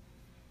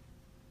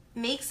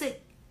 Makes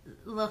it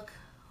look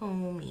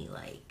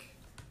homey-like.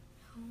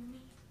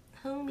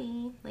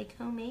 Homey, like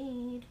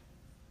homemade.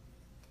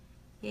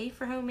 Yay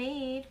for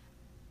homemade.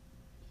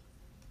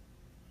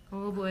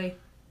 Oh boy.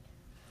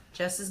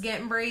 Jess is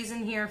getting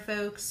brazen here,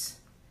 folks.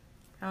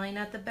 Probably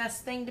not the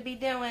best thing to be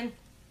doing.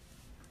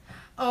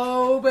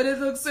 Oh, but it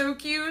looks so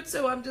cute,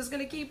 so I'm just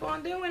going to keep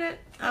on doing it.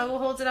 I will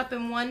hold it up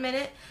in 1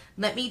 minute.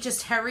 Let me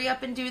just hurry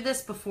up and do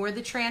this before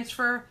the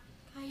transfer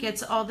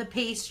gets all the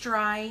paste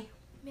dry.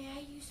 May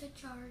I use the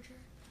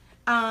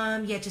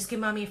charger? Yeah, just give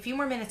Mommy a few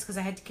more minutes because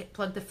I had to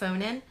plug the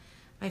phone in.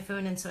 My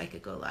phone in so I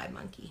could go live,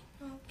 Monkey.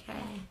 Okay.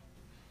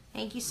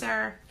 Thank you,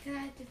 sir. Because I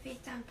had to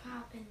FaceTime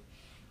Pop, and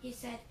he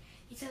said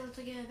it looks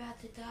like you're about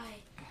to die.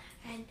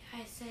 And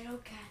I said,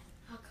 okay,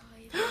 I'll call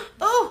you back.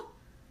 Oh!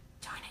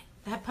 Darn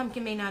it. That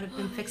pumpkin may not have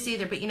been fixed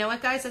either. But you know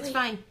what, guys? That's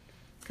fine.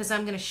 Because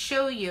I'm going to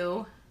show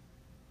you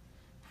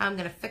how I'm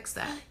going to fix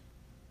that.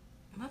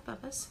 What,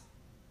 Bubba's?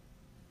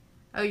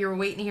 Oh, you were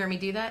waiting to hear me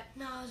do that?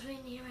 No, I was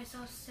waiting to hear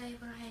myself say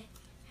what I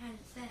had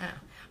to say.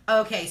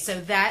 Oh. Okay, so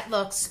that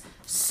looks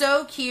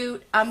so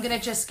cute. I'm going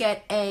to just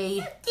get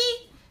a...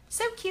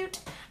 So cute.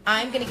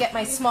 I'm going to get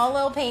my small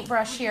little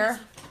paintbrush here.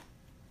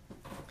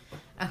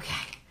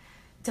 Okay.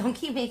 Don't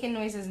keep making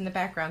noises in the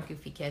background,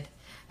 goofy kid.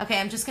 Okay,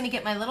 I'm just going to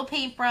get my little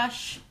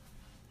paintbrush.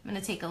 I'm going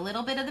to take a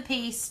little bit of the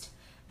paste,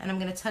 and I'm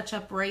going to touch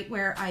up right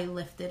where I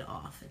lifted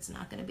off. It's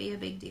not going to be a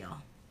big deal.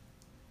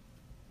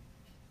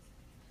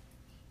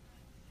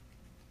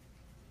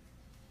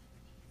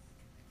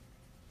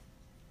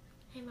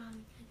 Hey,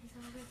 Mom.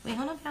 Wait,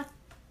 hold on, pal.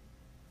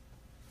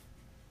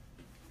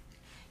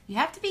 You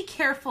have to be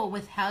careful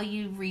with how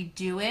you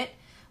redo it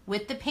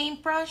with the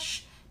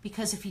paintbrush,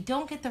 because if you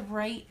don't get the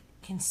right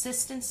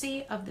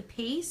consistency of the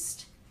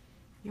paste,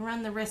 you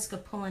run the risk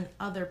of pulling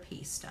other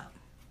paste up.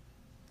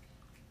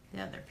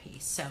 The other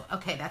piece. So,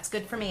 okay, that's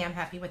good for me. I'm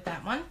happy with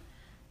that one.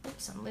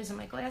 Oops, I'm losing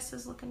my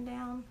glasses looking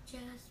down.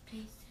 Just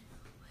pasting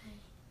away.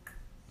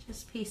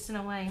 Just pasting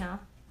away, huh?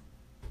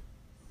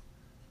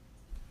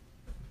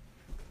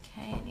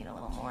 Okay, I need a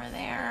little more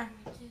there.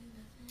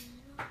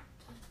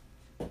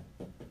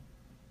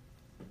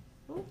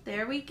 Ooh,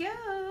 there we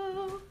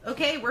go.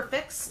 Okay, we're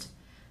fixed.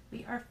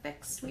 We are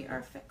fixed. We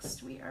are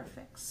fixed. We are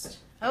fixed.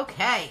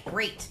 Okay,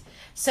 great.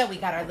 So we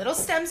got our little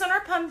stems on our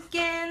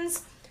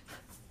pumpkins.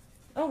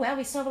 Oh, wow,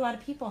 we still have a lot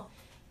of people.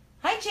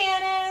 Hi,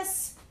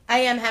 Janice. I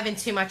am having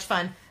too much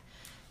fun.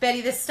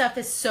 Betty, this stuff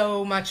is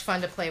so much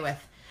fun to play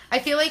with. I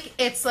feel like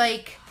it's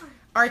like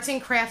arts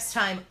and crafts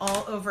time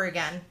all over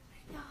again.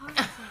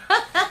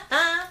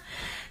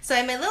 So I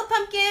have my little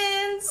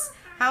pumpkins.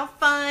 How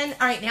fun.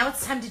 All right, now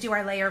it's time to do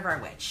our layer of our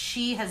witch.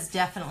 She has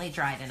definitely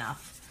dried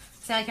enough.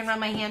 See how I can run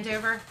my hand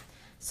over?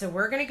 So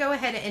we're going to go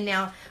ahead and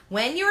now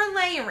when you're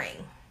layering,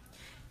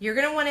 you're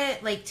going to want to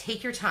like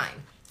take your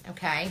time.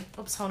 Okay,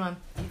 oops, hold on.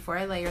 Before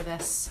I layer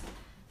this,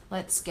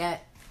 let's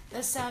get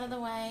this out of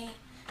the way.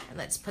 And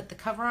let's put the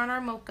cover on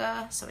our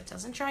Mocha so it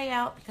doesn't dry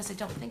out, because I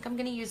don't think I'm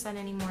going to use that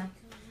anymore.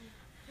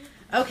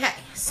 Okay,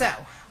 so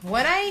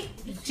what I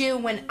do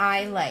when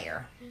I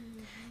layer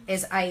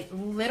is I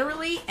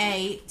literally,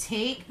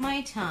 take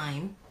my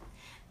time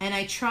and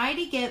I try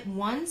to get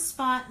one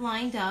spot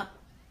lined up.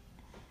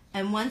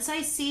 And once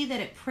I see that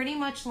it pretty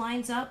much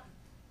lines up,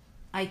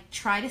 I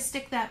try to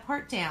stick that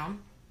part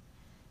down.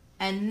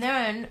 And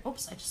then,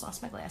 oops, I just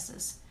lost my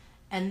glasses.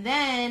 And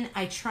then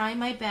I try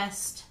my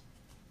best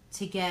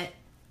to get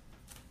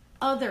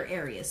other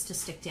areas to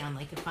stick down.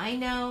 Like if I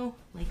know,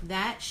 like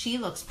that, she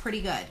looks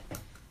pretty good.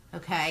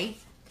 Okay.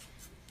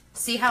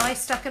 See how I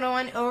stuck it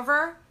on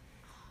over?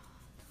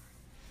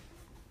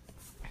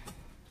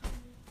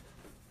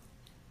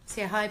 See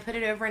how I put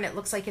it over and it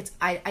looks like it's,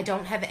 I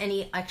don't have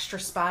any extra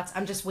spots.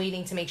 I'm just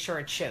waiting to make sure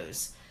it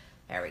shows.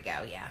 There we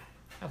go, yeah.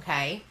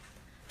 Okay.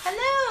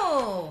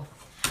 Hello.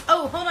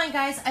 Oh, hold on,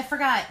 guys. I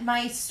forgot.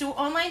 My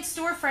online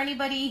store for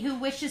anybody who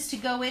wishes to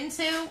go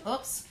into,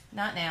 oops,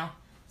 not now.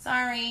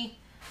 Sorry.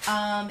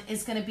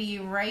 Is going to be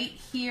right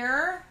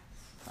here.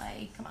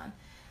 Like, come on.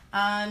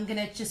 I'm going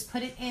to just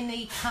put it in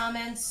the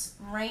comments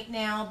right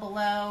now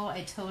below.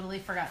 I totally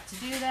forgot to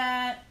do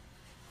that.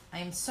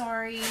 I'm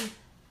sorry.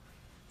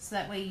 So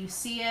that way you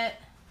see it.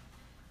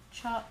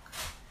 Chalk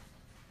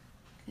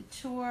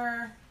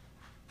Couture.com.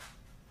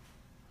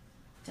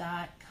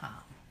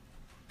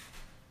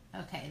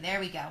 Okay, there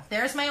we go.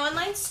 There's my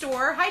online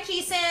store. Hi,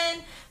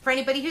 Jason, for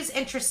anybody who's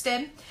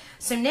interested.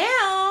 So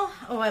now,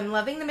 oh, I'm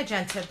loving the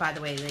magenta, by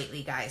the way,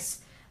 lately, guys.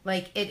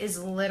 Like, it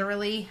is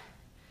literally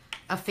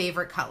a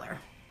favorite color.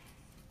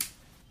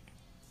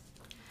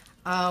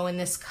 Oh, and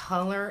this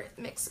color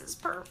mixes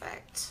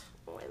perfect.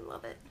 Oh, I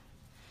love it.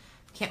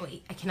 Can't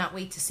wait. I cannot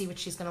wait to see what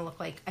she's going to look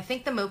like. I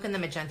think the Mocha and the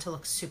magenta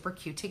look super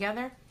cute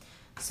together.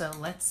 So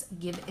let's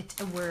give it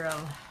a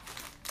whirl.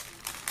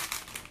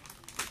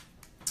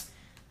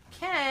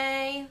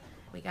 Okay,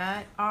 we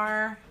got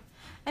our,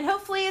 and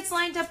hopefully it's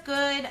lined up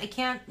good. I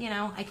can't, you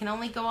know, I can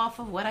only go off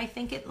of what I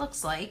think it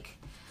looks like.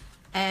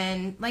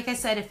 And like I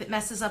said, if it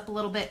messes up a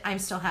little bit, I'm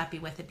still happy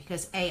with it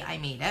because A, I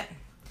made it.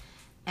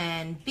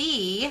 And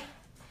B,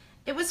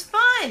 it was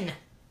fun.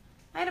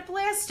 I had a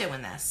blast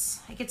doing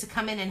this. I get to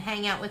come in and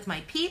hang out with my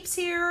peeps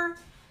here.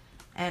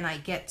 And I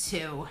get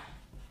to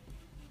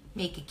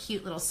make a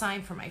cute little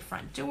sign for my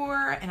front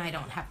door. And I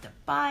don't have to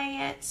buy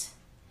it.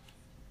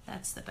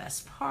 That's the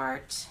best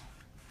part.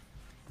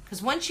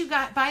 Because once you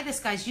buy this,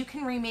 guys, you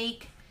can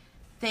remake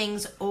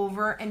things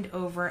over and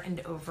over and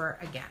over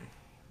again.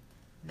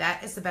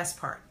 That is the best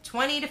part.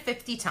 20 to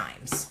 50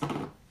 times,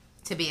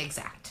 to be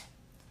exact.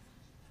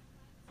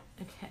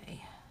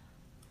 Okay.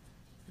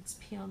 Let's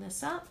peel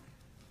this up.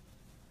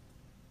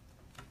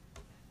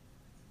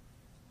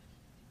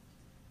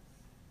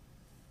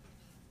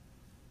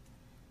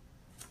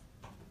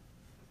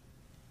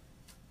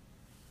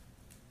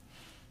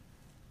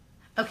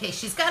 Okay,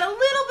 she's got a little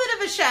bit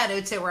of a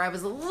shadow to her. I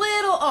was a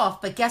little off,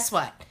 but guess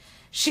what?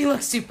 She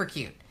looks super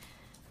cute.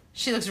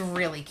 She looks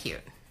really cute.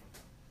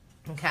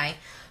 Okay.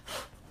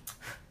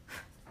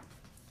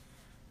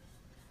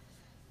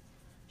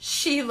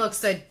 She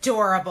looks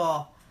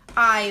adorable.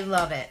 I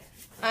love it.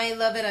 I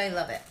love it. I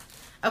love it.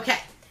 Okay,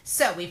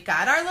 so we've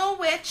got our little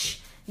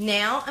witch.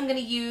 Now I'm going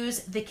to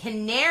use the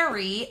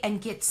Canary and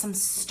get some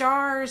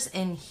stars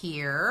in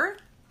here.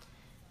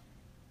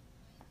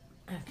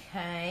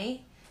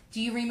 Okay. Do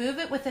you remove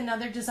it with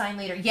another design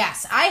later?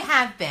 Yes, I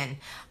have been.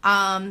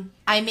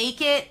 I make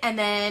it and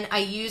then I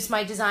use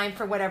my design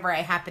for whatever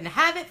I happen to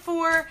have it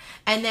for,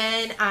 and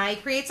then I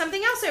create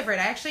something else over it.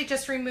 I actually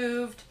just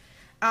removed,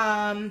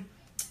 the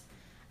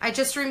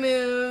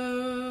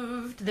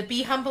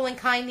Be Humble and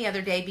Kind the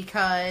other day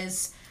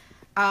because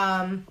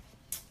I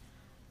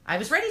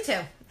was ready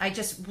to. I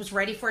just was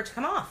ready for it to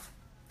come off.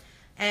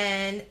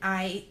 And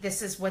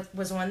this is what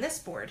was on this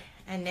board.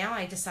 And now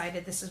I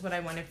decided this is what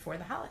I wanted for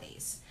the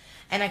holidays.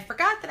 And I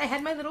forgot that I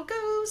had my little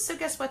ghosts, so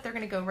guess what? They're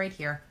going to go right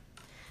here.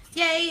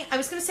 Yay! I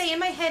was going to say in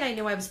my head I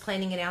knew I was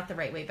planning it out the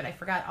right way, but I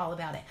forgot all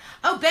about it.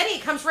 Oh, Betty,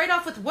 it comes right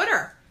off with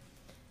water.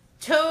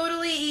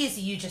 Totally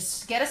easy. You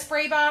just get a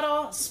spray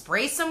bottle,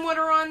 spray some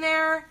water on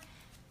there,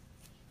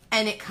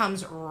 and it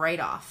comes right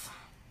off.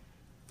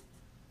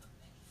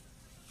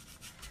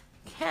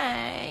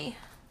 Okay.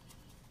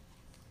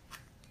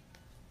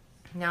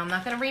 Now I'm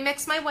not going to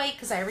remix my white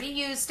because I already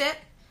used it.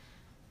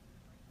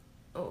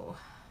 Oh,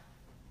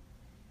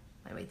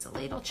 my white's a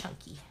little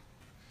chunky.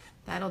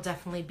 That'll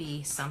definitely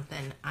be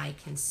something I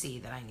can see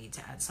that I need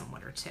to add some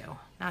water to.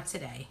 Not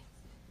today,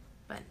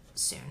 but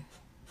soon.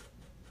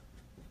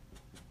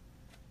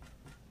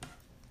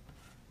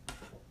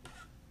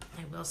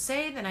 I will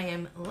say that I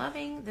am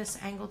loving this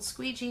angled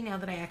squeegee now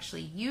that I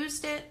actually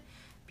used it,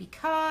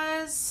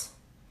 because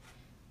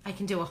I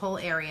can do a whole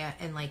area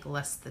in like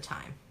less the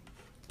time.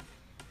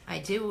 I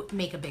do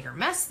make a bigger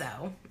mess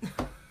though,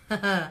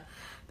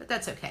 but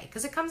that's okay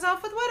because it comes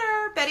off with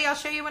water. Betty, I'll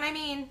show you what I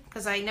mean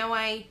because I know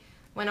I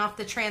went off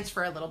the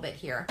transfer a little bit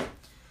here.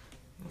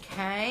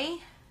 Okay.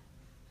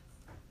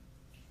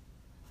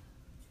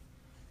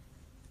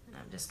 And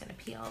I'm just going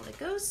to peel the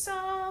ghosts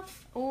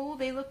off. Oh,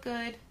 they look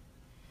good.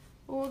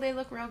 Oh, they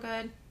look real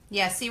good.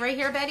 Yeah, see right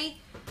here,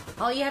 Betty?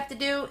 All you have to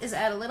do is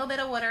add a little bit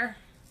of water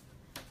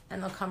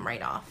and they'll come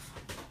right off.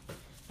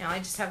 Now I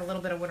just have a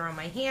little bit of water on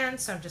my hand,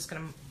 so I'm just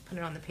going to put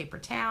it on the paper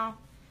towel.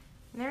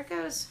 And there it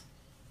goes.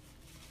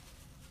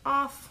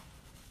 Off.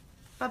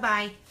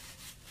 Bye-bye.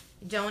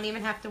 You don't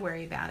even have to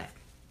worry about it.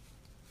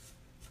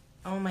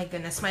 Oh my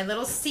goodness, my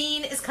little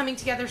scene is coming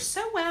together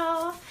so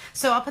well.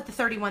 So I'll put the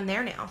 31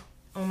 there now.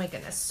 Oh my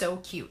goodness, so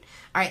cute.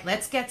 All right,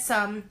 let's get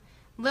some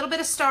little bit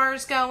of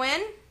stars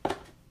going.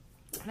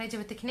 What did I do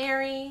with the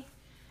canary?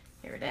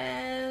 Here it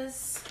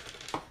is.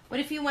 What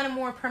if you want a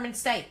more permanent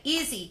stay?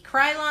 Easy.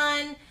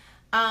 Krylon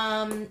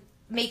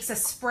makes a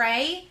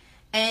spray,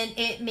 and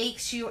it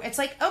makes you, it's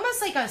like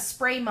almost like a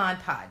spray Mod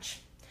Podge.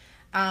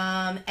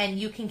 And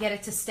you can get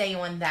it to stay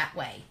on that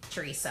way,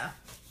 Teresa.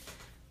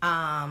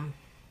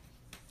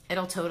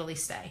 It'll totally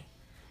stay.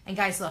 And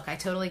guys, look, I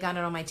totally got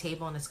it on my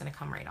table and it's going to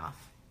come right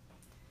off.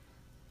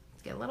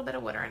 Let's get a little bit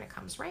of water and it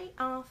comes right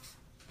off.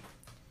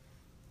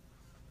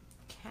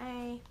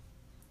 Okay.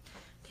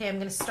 Okay, I'm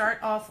going to start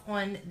off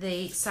on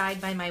the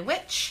side by my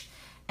witch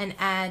and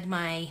add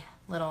my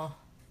little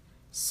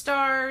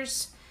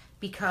stars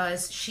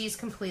because she's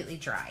completely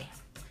dry.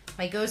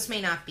 My ghost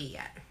may not be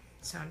yet.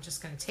 So I'm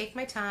just going to take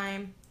my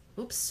time.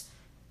 Oops.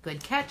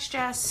 Good catch,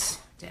 Jess.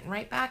 Didn't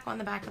write back on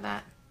the back of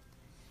that.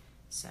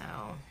 So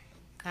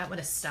that would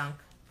have stunk.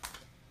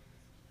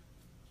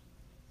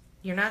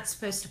 You're not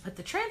supposed to put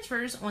the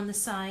transfers on the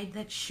side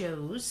that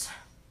shows,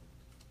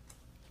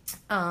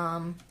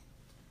 on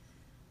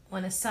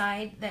a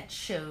side that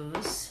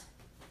shows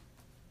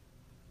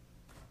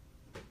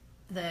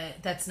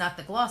that's not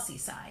the glossy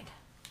side,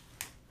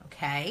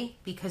 okay?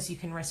 Because you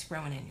can risk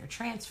ruining your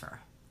transfer.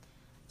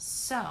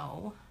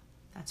 So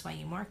that's why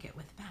you mark it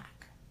with back.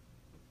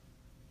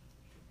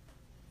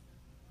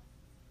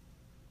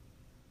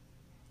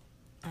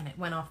 And it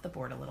went off the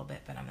board a little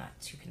bit, but I'm not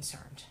too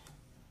concerned.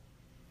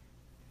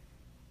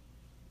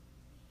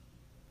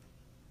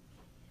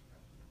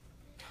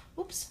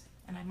 Oops,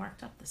 and I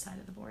marked up the side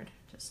of the board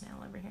just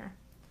now over here.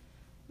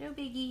 No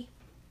biggie,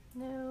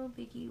 no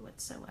biggie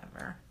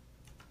whatsoever.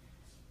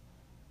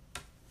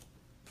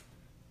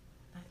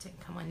 That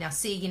didn't come on. Now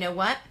see, you know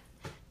what?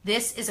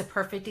 This is a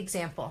perfect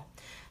example.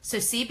 So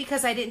see,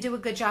 because I didn't do a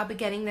good job of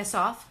getting this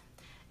off,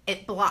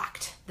 it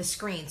blocked the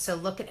screen. So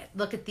look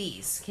at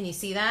these. Can you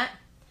see that?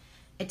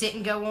 It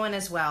didn't go on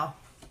as well.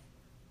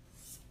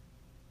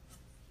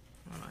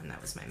 Hold on,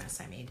 that was my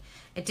mess I made.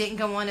 It didn't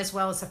go on as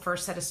well as the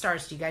first set of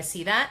stars. Do you guys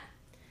see that?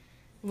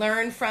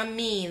 Learn from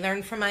me.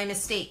 Learn from my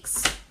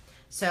mistakes.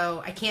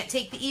 So I can't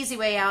take the easy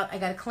way out. I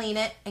got to clean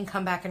it and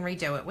come back and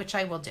redo it, which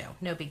I will do.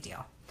 No big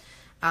deal.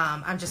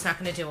 I'm just not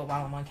going to do it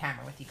while I'm on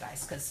camera with you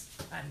guys because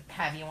I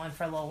have you on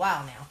for a little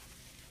while now.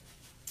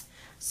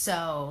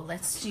 So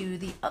let's do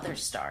the other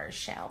stars,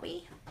 shall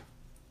we?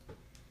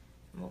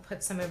 We'll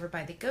put some over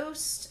by the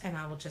ghost, and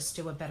I will just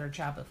do a better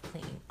job of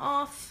cleaning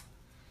off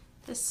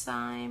this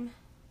time.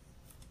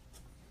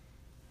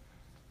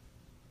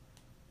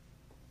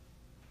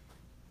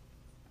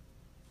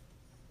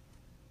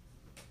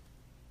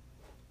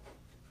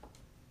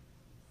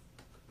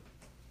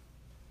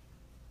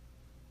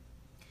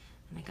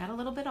 And I got a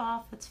little bit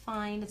off. It's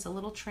fine. It's a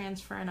little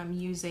transfer, and I'm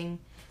using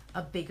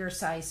a bigger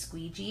size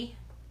squeegee.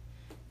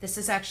 This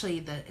is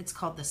actually it's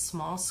called the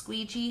small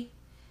squeegee.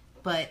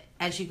 But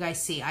as you guys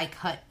see, I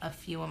cut a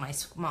few of my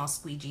small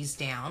squeegees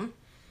down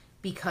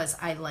because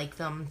I like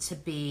them to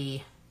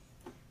be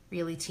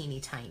really teeny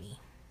tiny.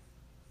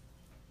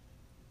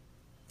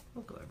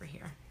 We'll go over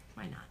here.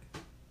 Why not?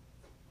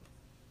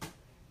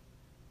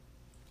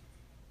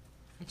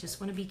 I just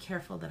want to be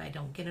careful that I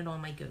don't get it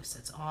on my ghosts.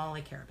 That's all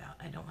I care about.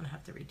 I don't want to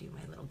have to redo my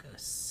little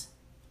ghosts.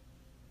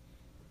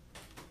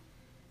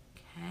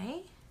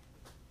 Okay.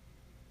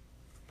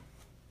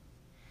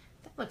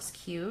 Looks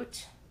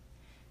cute.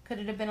 Could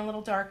it have been a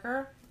little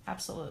darker?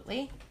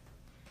 Absolutely.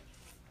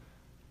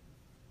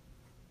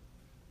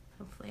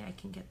 Hopefully I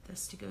can get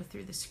this to go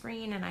through the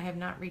screen, and I have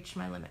not reached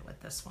my limit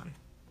with this one.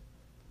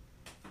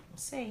 We'll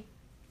see.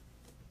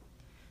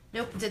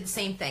 Nope, did the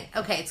same thing.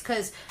 Okay, it's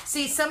because,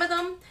 see, some of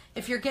them,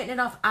 if you're getting it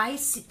off, I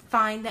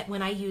find that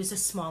when I use a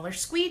smaller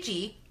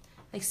squeegee,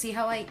 like see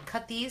how I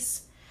cut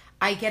these?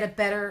 I get a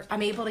better,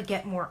 I'm able to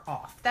get more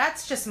off.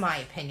 That's just my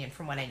opinion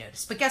from what I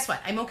noticed. But guess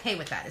what? I'm okay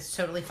with that. It's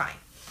totally fine.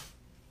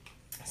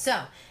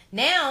 So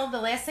now the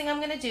last thing I'm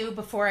going to do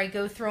before I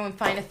go through and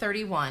find a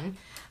 31,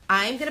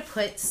 I'm going to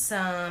put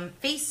some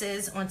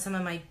faces on some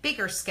of my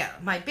bigger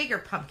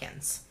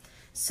pumpkins.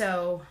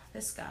 So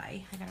this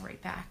guy, I got to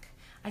write back.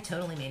 I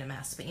totally made a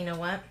mess, but you know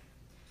what?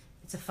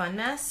 It's a fun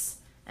mess,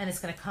 and it's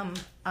going to come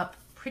up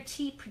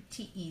pretty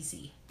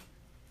easy.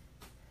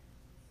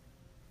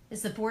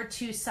 Is the board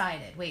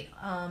two-sided? Wait,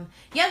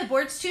 yeah, the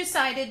board's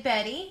two-sided,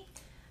 Betty.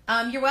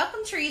 You're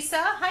welcome,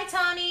 Teresa. Hi,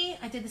 Tommy.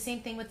 I did the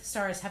same thing with the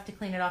stars. Have to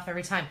clean it off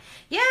every time.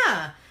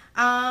 Yeah,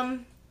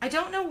 I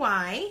don't know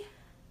why.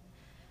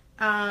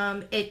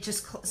 It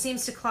just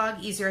seems to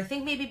clog easier. I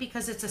think maybe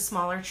because it's a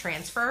smaller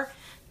transfer.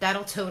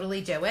 That'll totally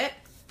do it.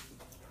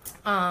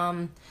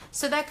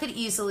 So that could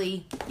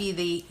easily be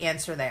the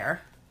answer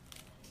there.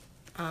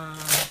 I'm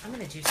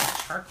going to do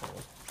some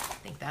charcoal. I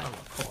think that'll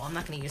look cool. I'm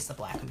not going to use the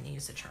black. I'm going to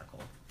use the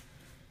charcoal.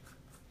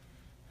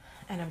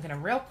 And I'm going to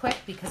real quick,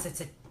 because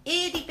it's an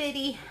itty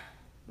bitty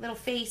little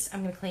face,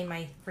 I'm going to clean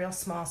my real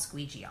small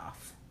squeegee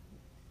off.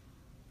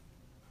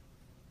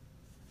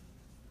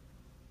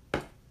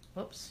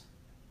 Whoops.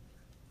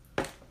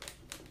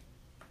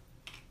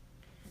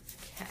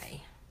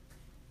 Okay.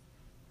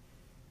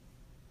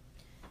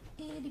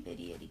 Itty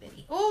bitty, itty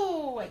bitty.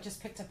 Oh, I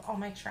just picked up all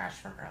my trash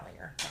from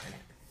earlier. Darn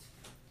it.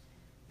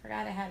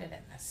 Forgot I had it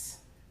in this.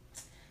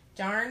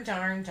 Darn,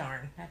 darn,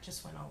 darn. That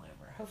just went all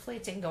over. Hopefully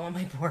it didn't go on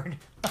my board.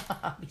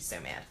 I'll be so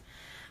mad.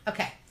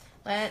 Okay,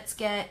 let's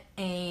get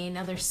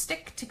another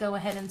stick to go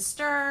ahead and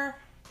stir.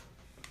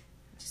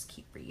 Just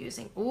keep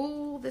reusing.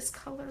 Oh, this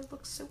color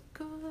looks so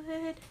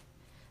good.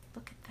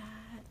 Look at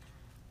that.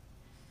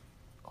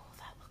 Oh,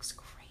 that looks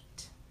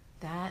great.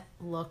 That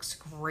looks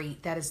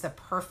great. That is the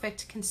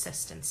perfect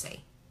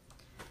consistency.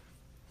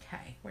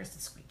 Okay, where's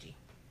the squeegee?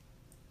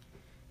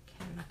 Okay,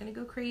 I'm not going to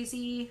go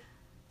crazy.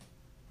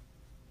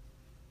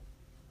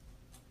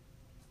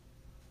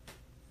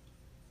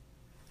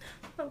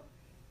 Oh.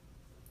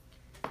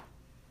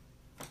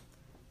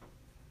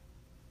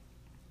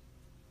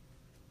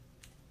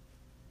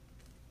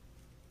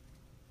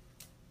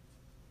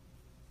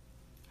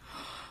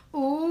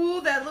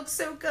 Ooh, that looks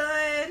so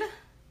good.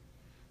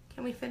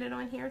 Can we fit it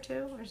on here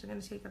too? Or is it going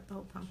to take up the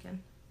whole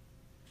pumpkin?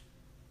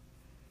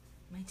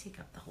 Might take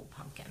up the whole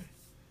pumpkin.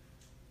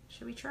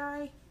 Should we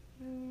try?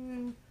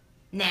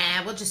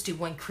 Nah, we'll just do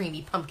one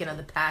creamy pumpkin on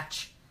the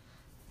patch.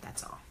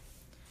 That's all.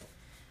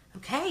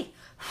 Okay.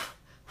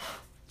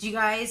 Do you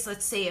guys,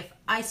 let's see if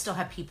I still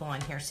have people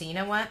on here. So you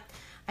know what?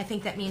 I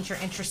think that means you're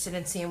interested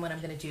in seeing what I'm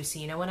going to do. So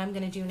you know what I'm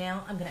going to do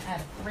now? I'm going to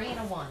add a 3 and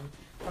a 1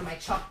 for my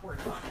chalkboard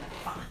font.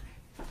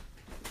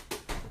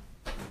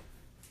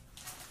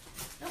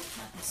 Nope,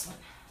 not this one.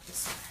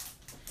 This one.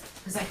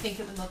 Because I think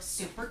it would look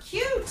super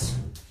cute.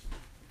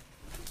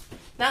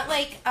 Not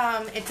like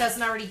it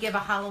doesn't already give a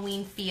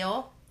Halloween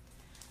feel.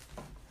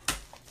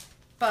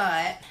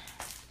 But,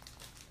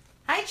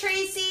 hi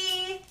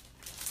Tracy.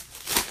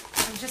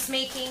 I'm just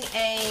making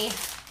a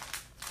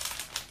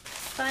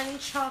fun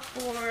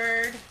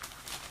chalkboard.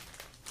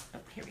 Oh,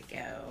 here we go.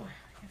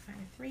 I can find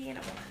a 3 and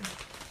a 1.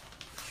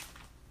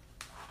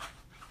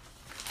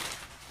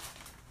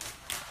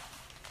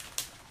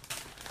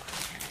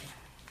 Okay.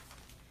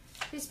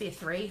 Please be a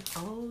 3.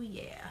 Oh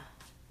yeah.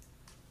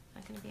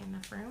 Not gonna be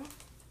enough room.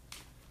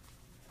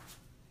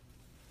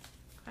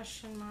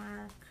 Question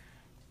mark.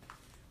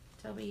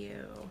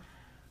 W.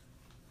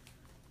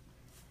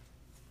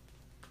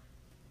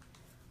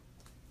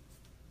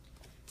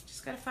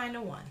 Just gotta find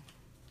a 1.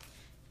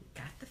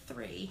 Got the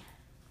 3.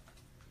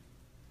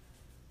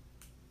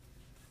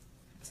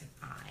 That's an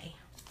I.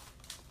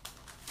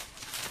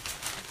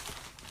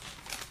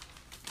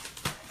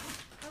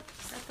 Oh,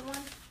 is that the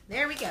one?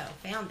 There we go.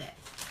 Found it.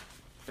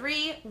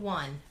 3,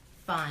 1.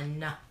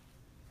 Fun.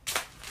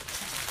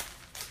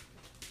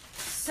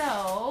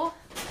 So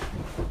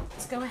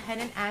let's go ahead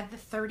and add the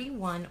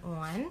 31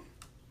 on.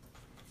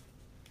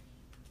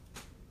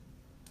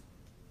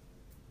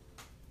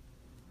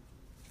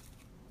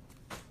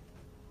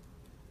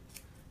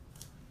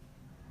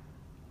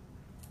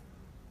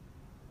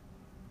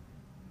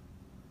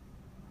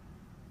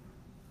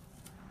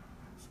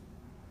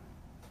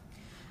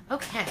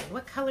 Okay,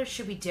 what color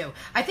should we do?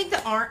 I think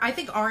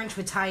orange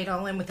would tie it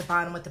all in with the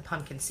bottom with the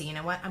pumpkin. So you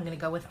know what? I'm gonna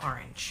go with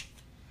orange.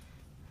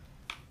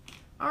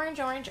 Orange,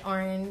 orange,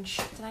 orange.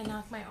 Did I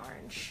knock my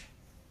orange?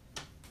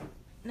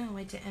 No,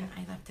 I didn't.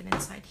 I left it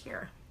inside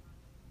here.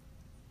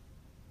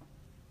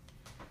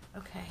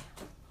 Okay,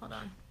 hold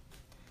on.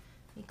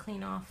 Let me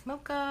clean off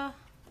Mocha.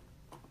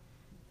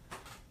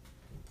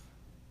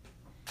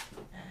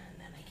 And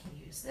then I can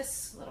use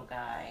this little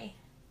guy.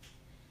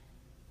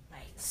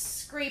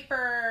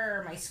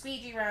 scraper, my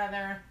squeegee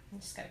rather. I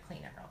just gotta clean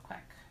it real quick.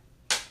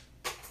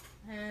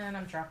 And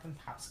I'm dropping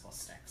popsicle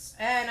sticks.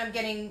 And I'm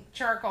getting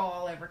charcoal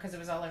all over because it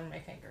was all over my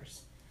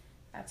fingers.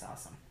 That's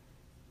awesome.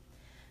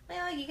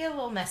 Well, you get a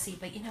little messy,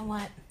 but you know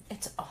what?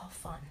 It's all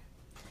fun.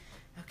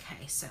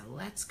 Okay, so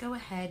let's go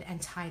ahead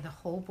and tie the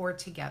whole board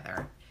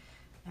together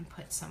and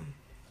put some,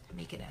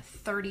 make it a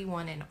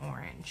 31 in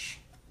orange.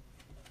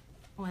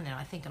 Oh, no,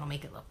 I think it'll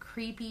make it look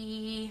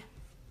creepy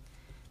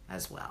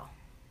as well.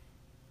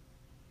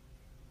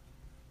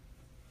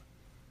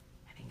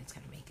 I think it's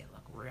going to make it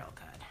look real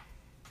good.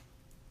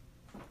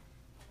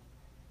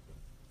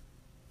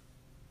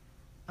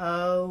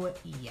 Oh,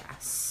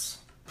 yes.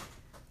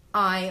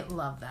 I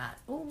love that.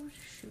 Oh,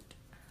 shoot.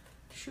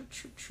 Shoot,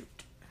 shoot,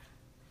 shoot.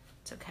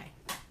 It's okay.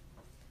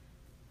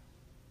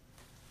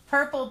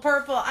 Purple,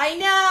 purple. I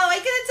know. I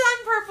could have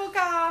done purple,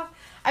 Kyle.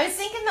 I was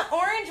thinking the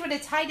orange would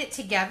have tied it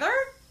together.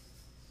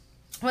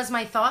 Was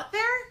my thought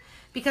there.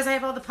 Because I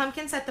have all the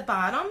pumpkins at the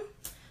bottom.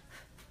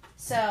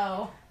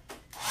 So,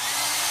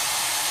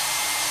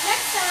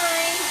 next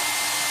time.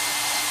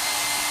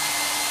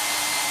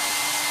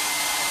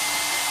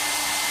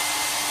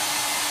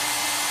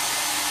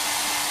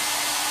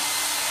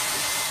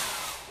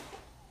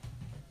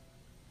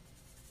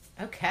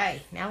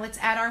 Okay, now let's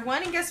add our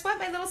one, and guess what?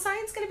 My little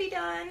sign's gonna be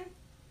done.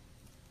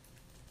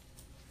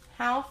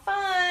 How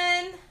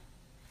fun!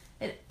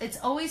 It's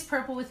always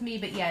purple with me,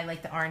 but yeah, I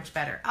like the orange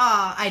better.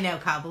 Ah, I know,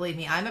 Kyle, believe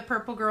me, I'm a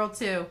purple girl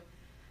too.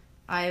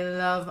 I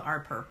love our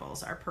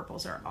purples. Our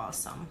purples are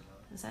awesome.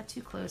 Is that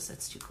too close?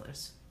 That's too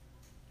close.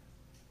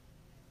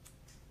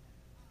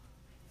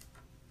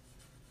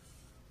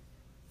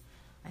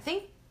 I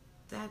think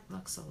that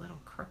looks a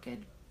little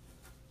crooked.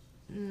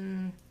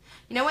 You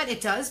know what? It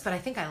does, but I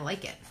think I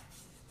like it.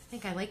 I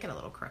think I like it a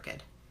little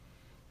crooked.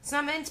 It's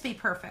not meant to be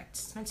perfect.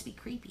 It's meant to be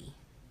creepy.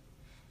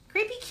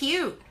 Creepy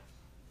cute.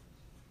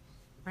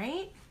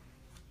 Right?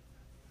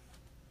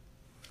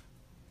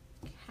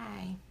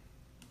 Okay.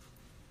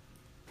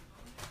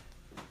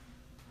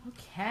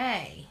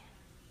 Okay.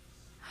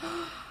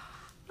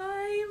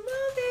 I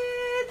love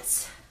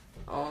it.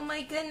 Oh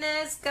my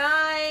goodness,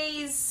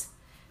 guys.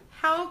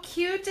 How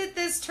cute did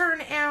this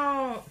turn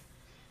out?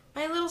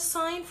 My little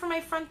sign for my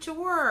front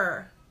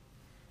door.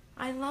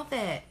 I love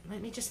it.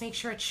 Let me just make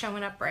sure it's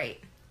showing up right.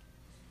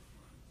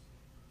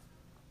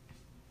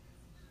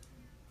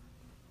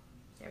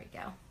 There we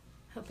go.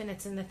 Hoping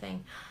it's in the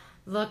thing.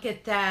 Look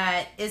at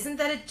that. Isn't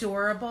that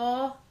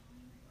adorable?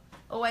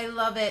 Oh, I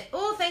love it.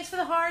 Oh, thanks for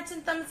the hearts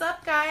and thumbs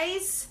up,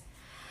 guys.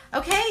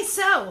 Okay,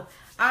 so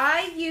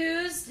I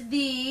used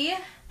the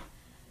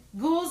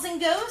Ghouls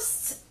and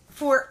Ghosts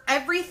for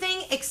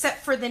everything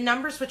except for the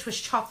numbers, which was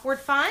chalkboard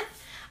font.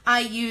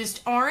 I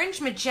used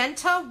orange,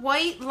 magenta,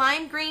 white,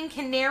 lime green,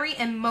 canary,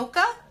 and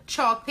mocha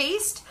chalk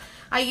paste.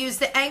 I used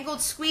the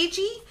angled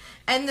squeegee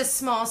and the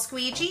small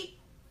squeegee.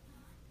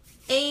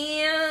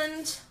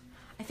 And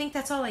I think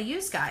that's all I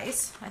used,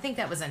 guys. I think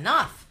that was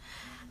enough.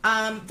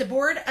 The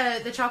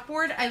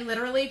chalkboard, I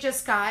literally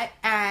just got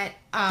at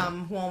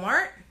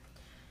Walmart.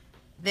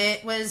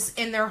 That was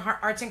in their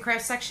arts and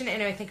crafts section,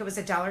 and I think it was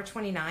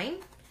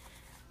 $1.29.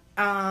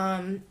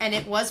 And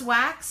it was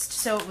waxed,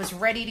 so it was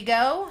ready to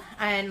go.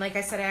 And like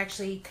I said, I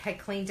actually had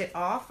cleaned it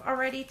off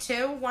already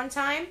too one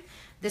time.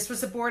 This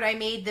was the board I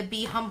made the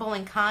Be Humble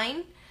and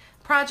Kind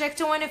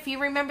project on, if you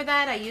remember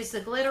that. I used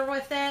the glitter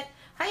with it.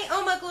 Hi,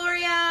 Oma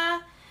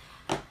Gloria.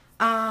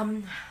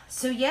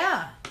 So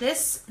yeah,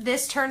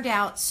 this turned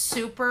out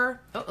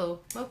super,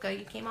 Mocha,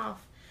 you came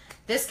off.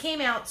 This came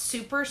out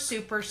super,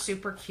 super,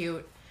 super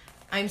cute.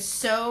 I'm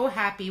so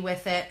happy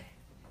with it.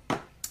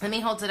 Let me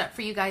hold it up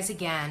for you guys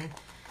again.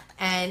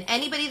 And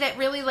anybody that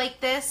really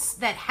liked this,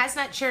 that has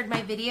not shared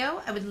my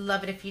video, I would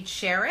love it if you'd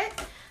share it.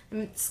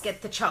 Let's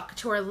get the Chalk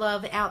Couture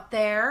love out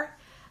there.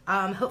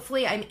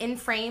 Hopefully I'm in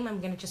frame. I'm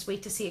going to just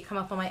wait to see it come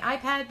up on my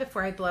iPad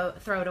before I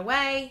throw it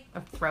away.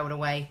 Or throw it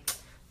away.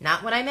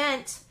 Not what I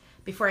meant.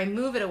 Before I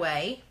move it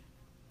away.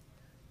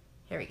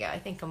 Here we go. I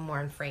think I'm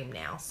more in frame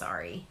now.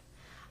 Sorry.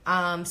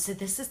 So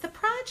this is the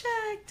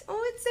project.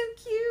 Oh, it's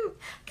so cute.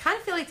 Kind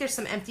of feel like there's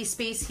some empty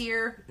space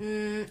here.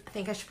 I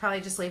think I should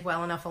probably just leave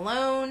well enough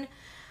alone.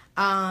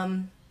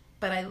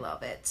 But I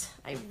love it.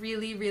 I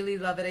really, really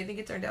love it. I think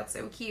it turned out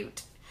so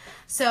cute.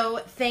 So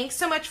thanks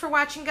so much for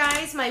watching,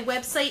 guys. My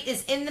website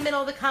is in the middle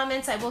of the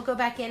comments. I will go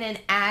back in and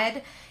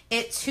add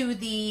it to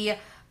the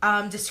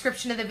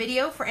description of the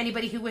video for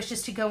anybody who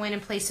wishes to go in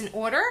and place an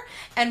order.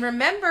 And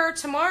remember,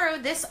 tomorrow,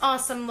 this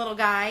awesome little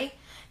guy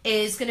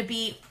is going to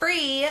be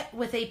free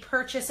with a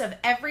purchase of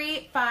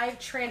every 5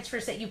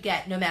 transfers that you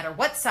get, no matter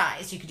what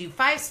size. You could do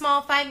 5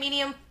 small, 5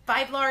 medium,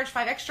 5 large,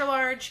 5 extra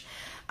large.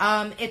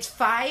 It's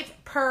 5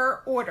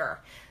 per order.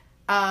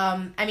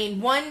 I mean,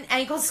 1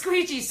 angled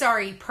squeegee,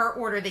 sorry, per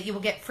order that you will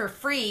get for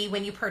free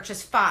when you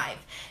purchase 5.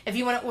 If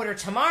you want to order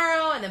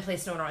tomorrow and then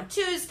place an order on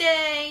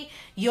Tuesday,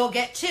 you'll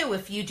get 2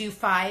 if you do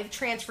 5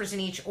 transfers in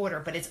each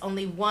order, but it's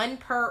only 1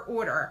 per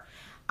order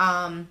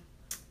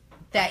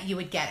that you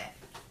would get it.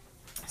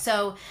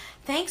 So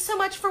Thanks so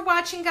much for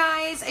watching,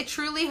 guys. I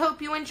truly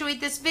hope you enjoyed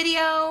this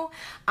video.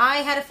 I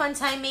had a fun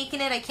time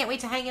making it. I can't wait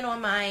to hang it on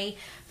my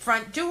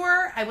front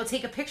door. I will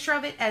take a picture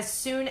of it as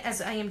soon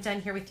as I am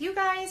done here with you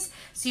guys,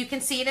 so you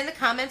can see it in the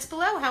comments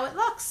below how it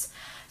looks.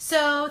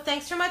 So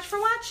thanks so much for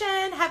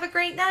watching. Have a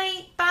great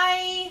night.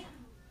 Bye.